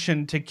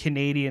opposition to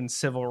Canadian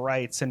civil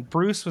rights. And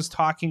Bruce was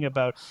talking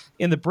about,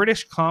 in the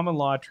British common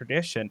law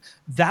tradition,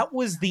 that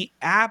was the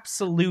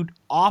absolute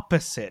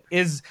opposite.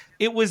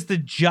 It was the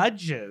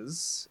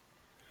judges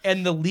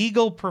and the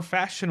legal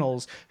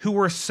professionals who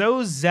were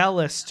so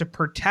zealous to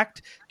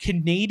protect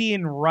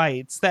Canadian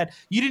rights that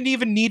you didn't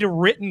even need a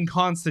written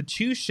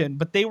constitution,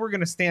 but they were going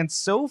to stand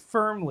so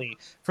firmly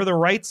for the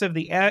rights of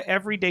the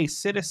everyday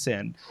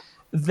citizen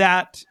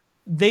that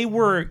they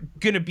were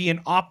going to be in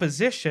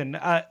opposition,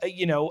 a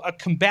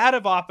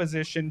combative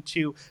opposition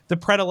to the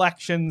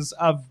predilections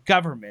of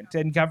government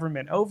and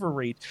government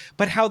overreach,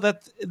 but how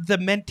that the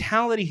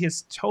mentality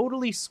has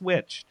totally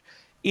switched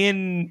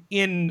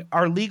in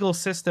our legal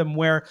system,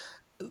 where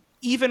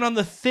even on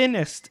the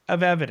thinnest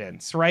of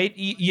evidence, right?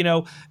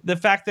 The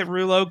fact that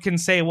Rouleau can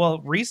say, well,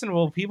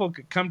 reasonable people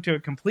could come to a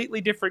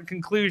completely different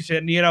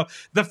conclusion.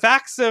 The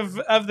facts of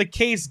the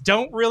case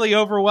don't really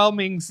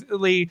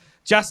overwhelmingly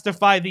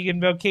justify the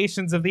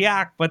invocations of the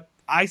act, but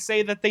I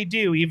say that they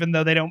do, even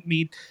though they don't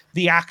meet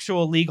the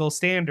actual legal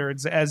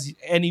standards, as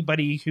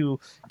anybody who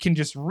can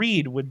just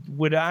read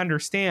would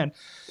understand.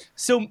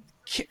 So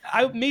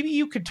maybe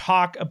you could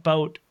talk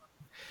about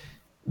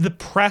the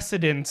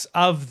precedence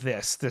of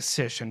this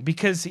decision,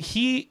 because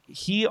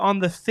he on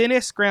the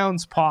thinnest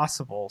grounds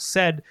possible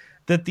said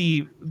that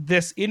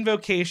this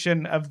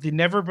invocation of the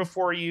never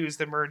before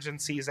used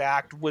Emergencies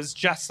Act was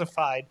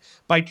justified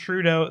by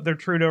the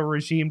Trudeau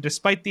regime,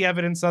 despite the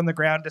evidence on the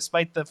ground,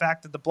 despite the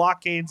fact that the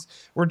blockades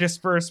were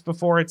dispersed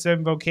before its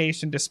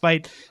invocation,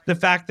 despite the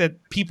fact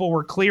that people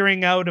were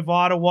clearing out of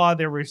Ottawa.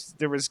 There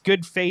was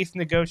good faith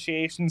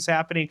negotiations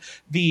happening.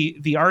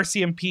 The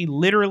RCMP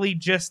literally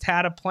just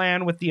had a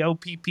plan with the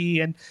OPP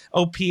and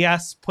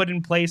OPS put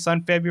in place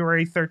on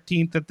February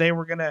 13th that they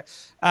were going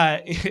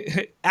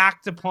to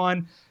act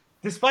upon.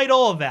 Despite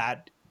all of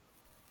that,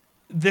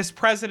 this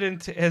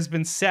president has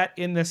been set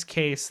in this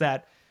case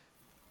that,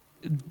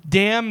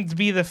 damned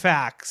be the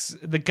facts,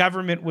 the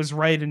government was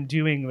right in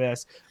doing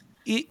this.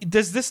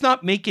 Does this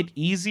not make it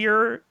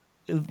easier,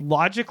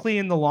 logically,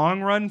 in the long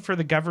run, for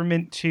the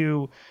government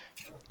to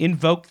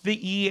invoke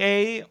the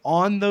EA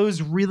on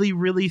those really,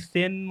 really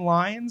thin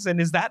lines? And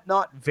is that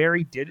not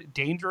very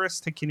dangerous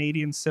to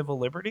Canadian civil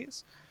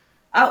liberties?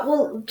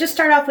 Well, just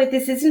start off with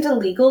this isn't a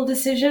legal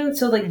decision,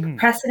 so like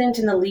precedent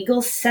in the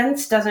legal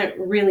sense doesn't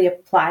really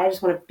apply. I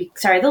just want to be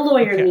sorry. The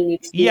lawyer in me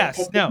needs to Yes,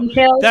 pick no, the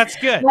details. that's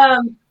good.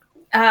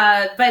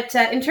 But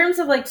in terms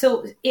of like,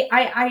 so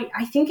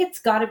I think it's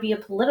got to be a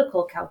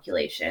political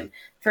calculation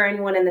for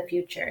anyone in the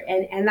future,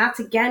 and that's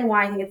again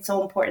why I think it's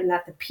so important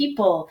that the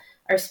people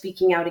are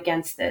speaking out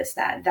against this,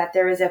 that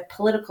there is a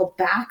political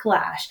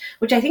backlash,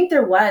 which I think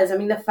there was. I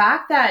mean, the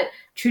fact that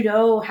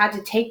Trudeau had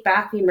to take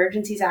back the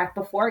Emergencies Act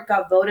before it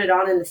got voted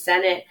on in the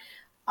Senate,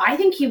 I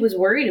think he was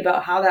worried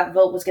about how that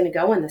vote was going to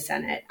go in the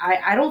Senate.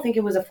 I don't think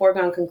it was a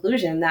foregone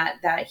conclusion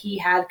that he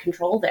had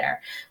control there.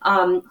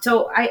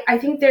 So I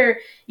think they're,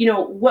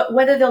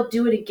 whether they'll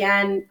do it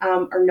again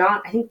or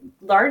not, I think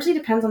largely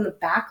depends on the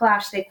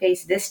backlash they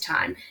face this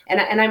time.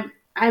 And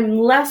I'm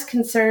less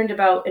concerned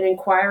about an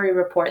inquiry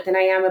report than I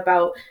am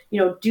about,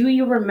 do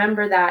you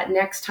remember that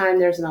next time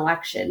there's an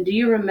election? Do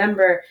you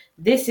remember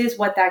this is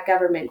what that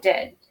government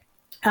did?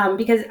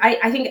 Because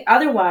I think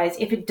otherwise,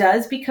 if it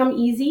does become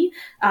easy,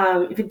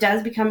 if it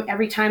does become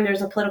every time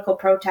there's a political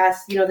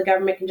protest, the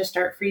government can just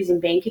start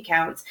freezing bank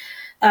accounts,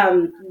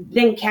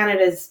 then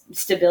Canada's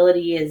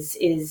stability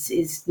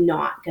is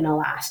not going to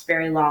last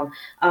very long.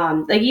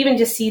 Like even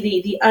just see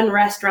the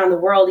unrest around the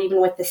world, even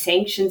with the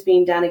sanctions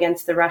being done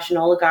against the Russian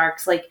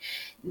oligarchs, like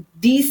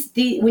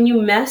when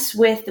you mess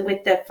with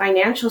the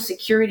financial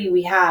security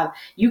we have,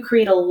 you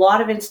create a lot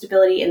of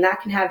instability, and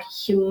that can have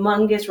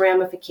humongous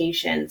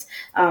ramifications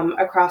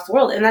across the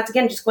world. And that's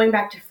again just going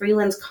back to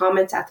Freeland's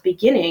comments at the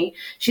beginning.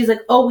 She's like,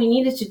 "Oh, we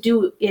needed to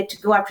do it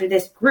to go after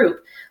this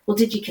group." Well,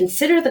 did you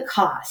consider the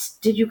cost?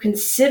 Did you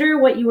consider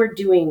what you were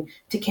doing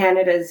to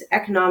Canada's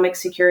economic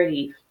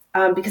security?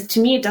 Because to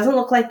me, it doesn't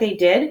look like they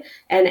did,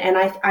 and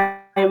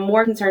I'm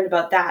more concerned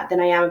about that than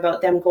I am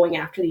about them going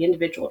after the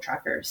individual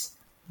truckers.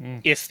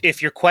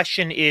 If your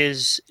question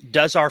is,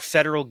 does our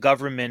federal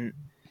government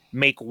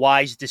make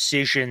wise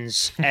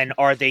decisions, and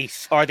are they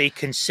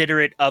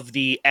considerate of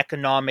the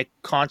economic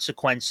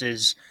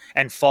consequences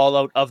and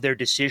fallout of their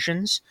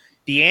decisions?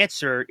 The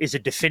answer is a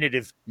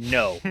definitive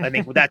no. I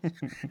think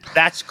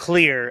that's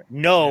clear.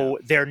 No,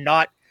 they're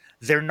not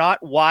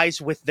wise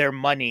with their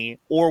money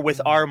or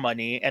with our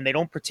money, and they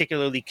don't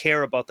particularly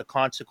care about the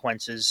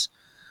consequences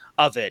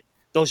of it.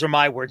 Those are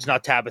my words,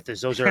 not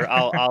Tabitha's. Those are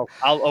I'll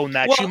own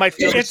that. Well, she might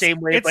feel the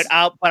same way, but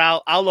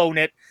I'll own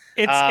it.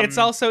 It's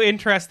also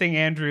interesting,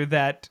 Andrew,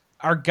 that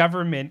our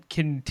government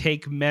can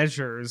take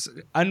measures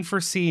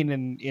unforeseen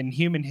in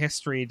human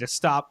history to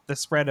stop the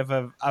spread of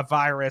a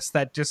virus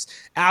that just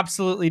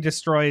absolutely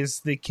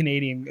destroys the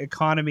Canadian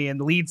economy and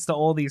leads to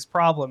all these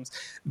problems.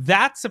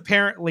 That's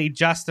apparently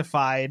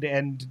justified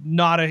and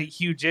not a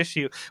huge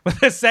issue. But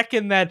the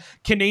second that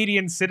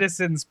Canadian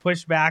citizens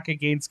push back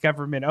against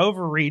government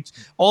overreach,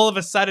 all of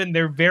a sudden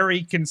they're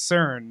very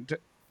concerned,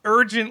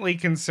 urgently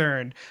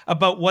concerned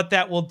about what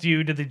that will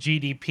do to the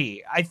GDP.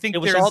 I think it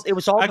was all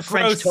the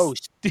French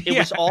toast. It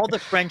was all the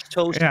French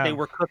toast that they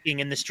were cooking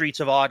in the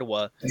streets of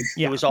Ottawa.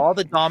 It was all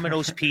the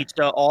Domino's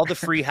pizza, all the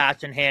free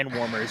hats and hand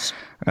warmers.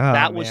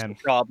 That was the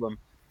problem.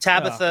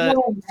 Tabitha,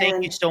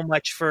 thank you so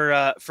much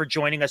for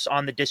joining us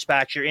on the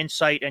Dispatch. Your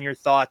insight and your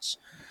thoughts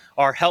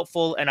are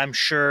helpful, and I'm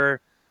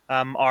sure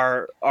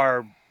are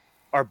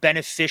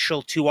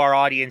beneficial to our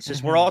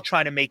audiences. We're all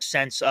trying to make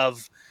sense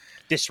of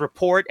this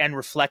report and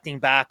reflecting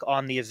back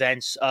on the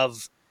events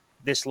of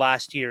this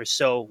last year.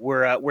 So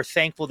we're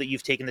thankful that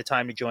you've taken the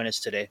time to join us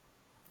today.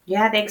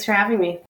 Yeah, thanks for having me.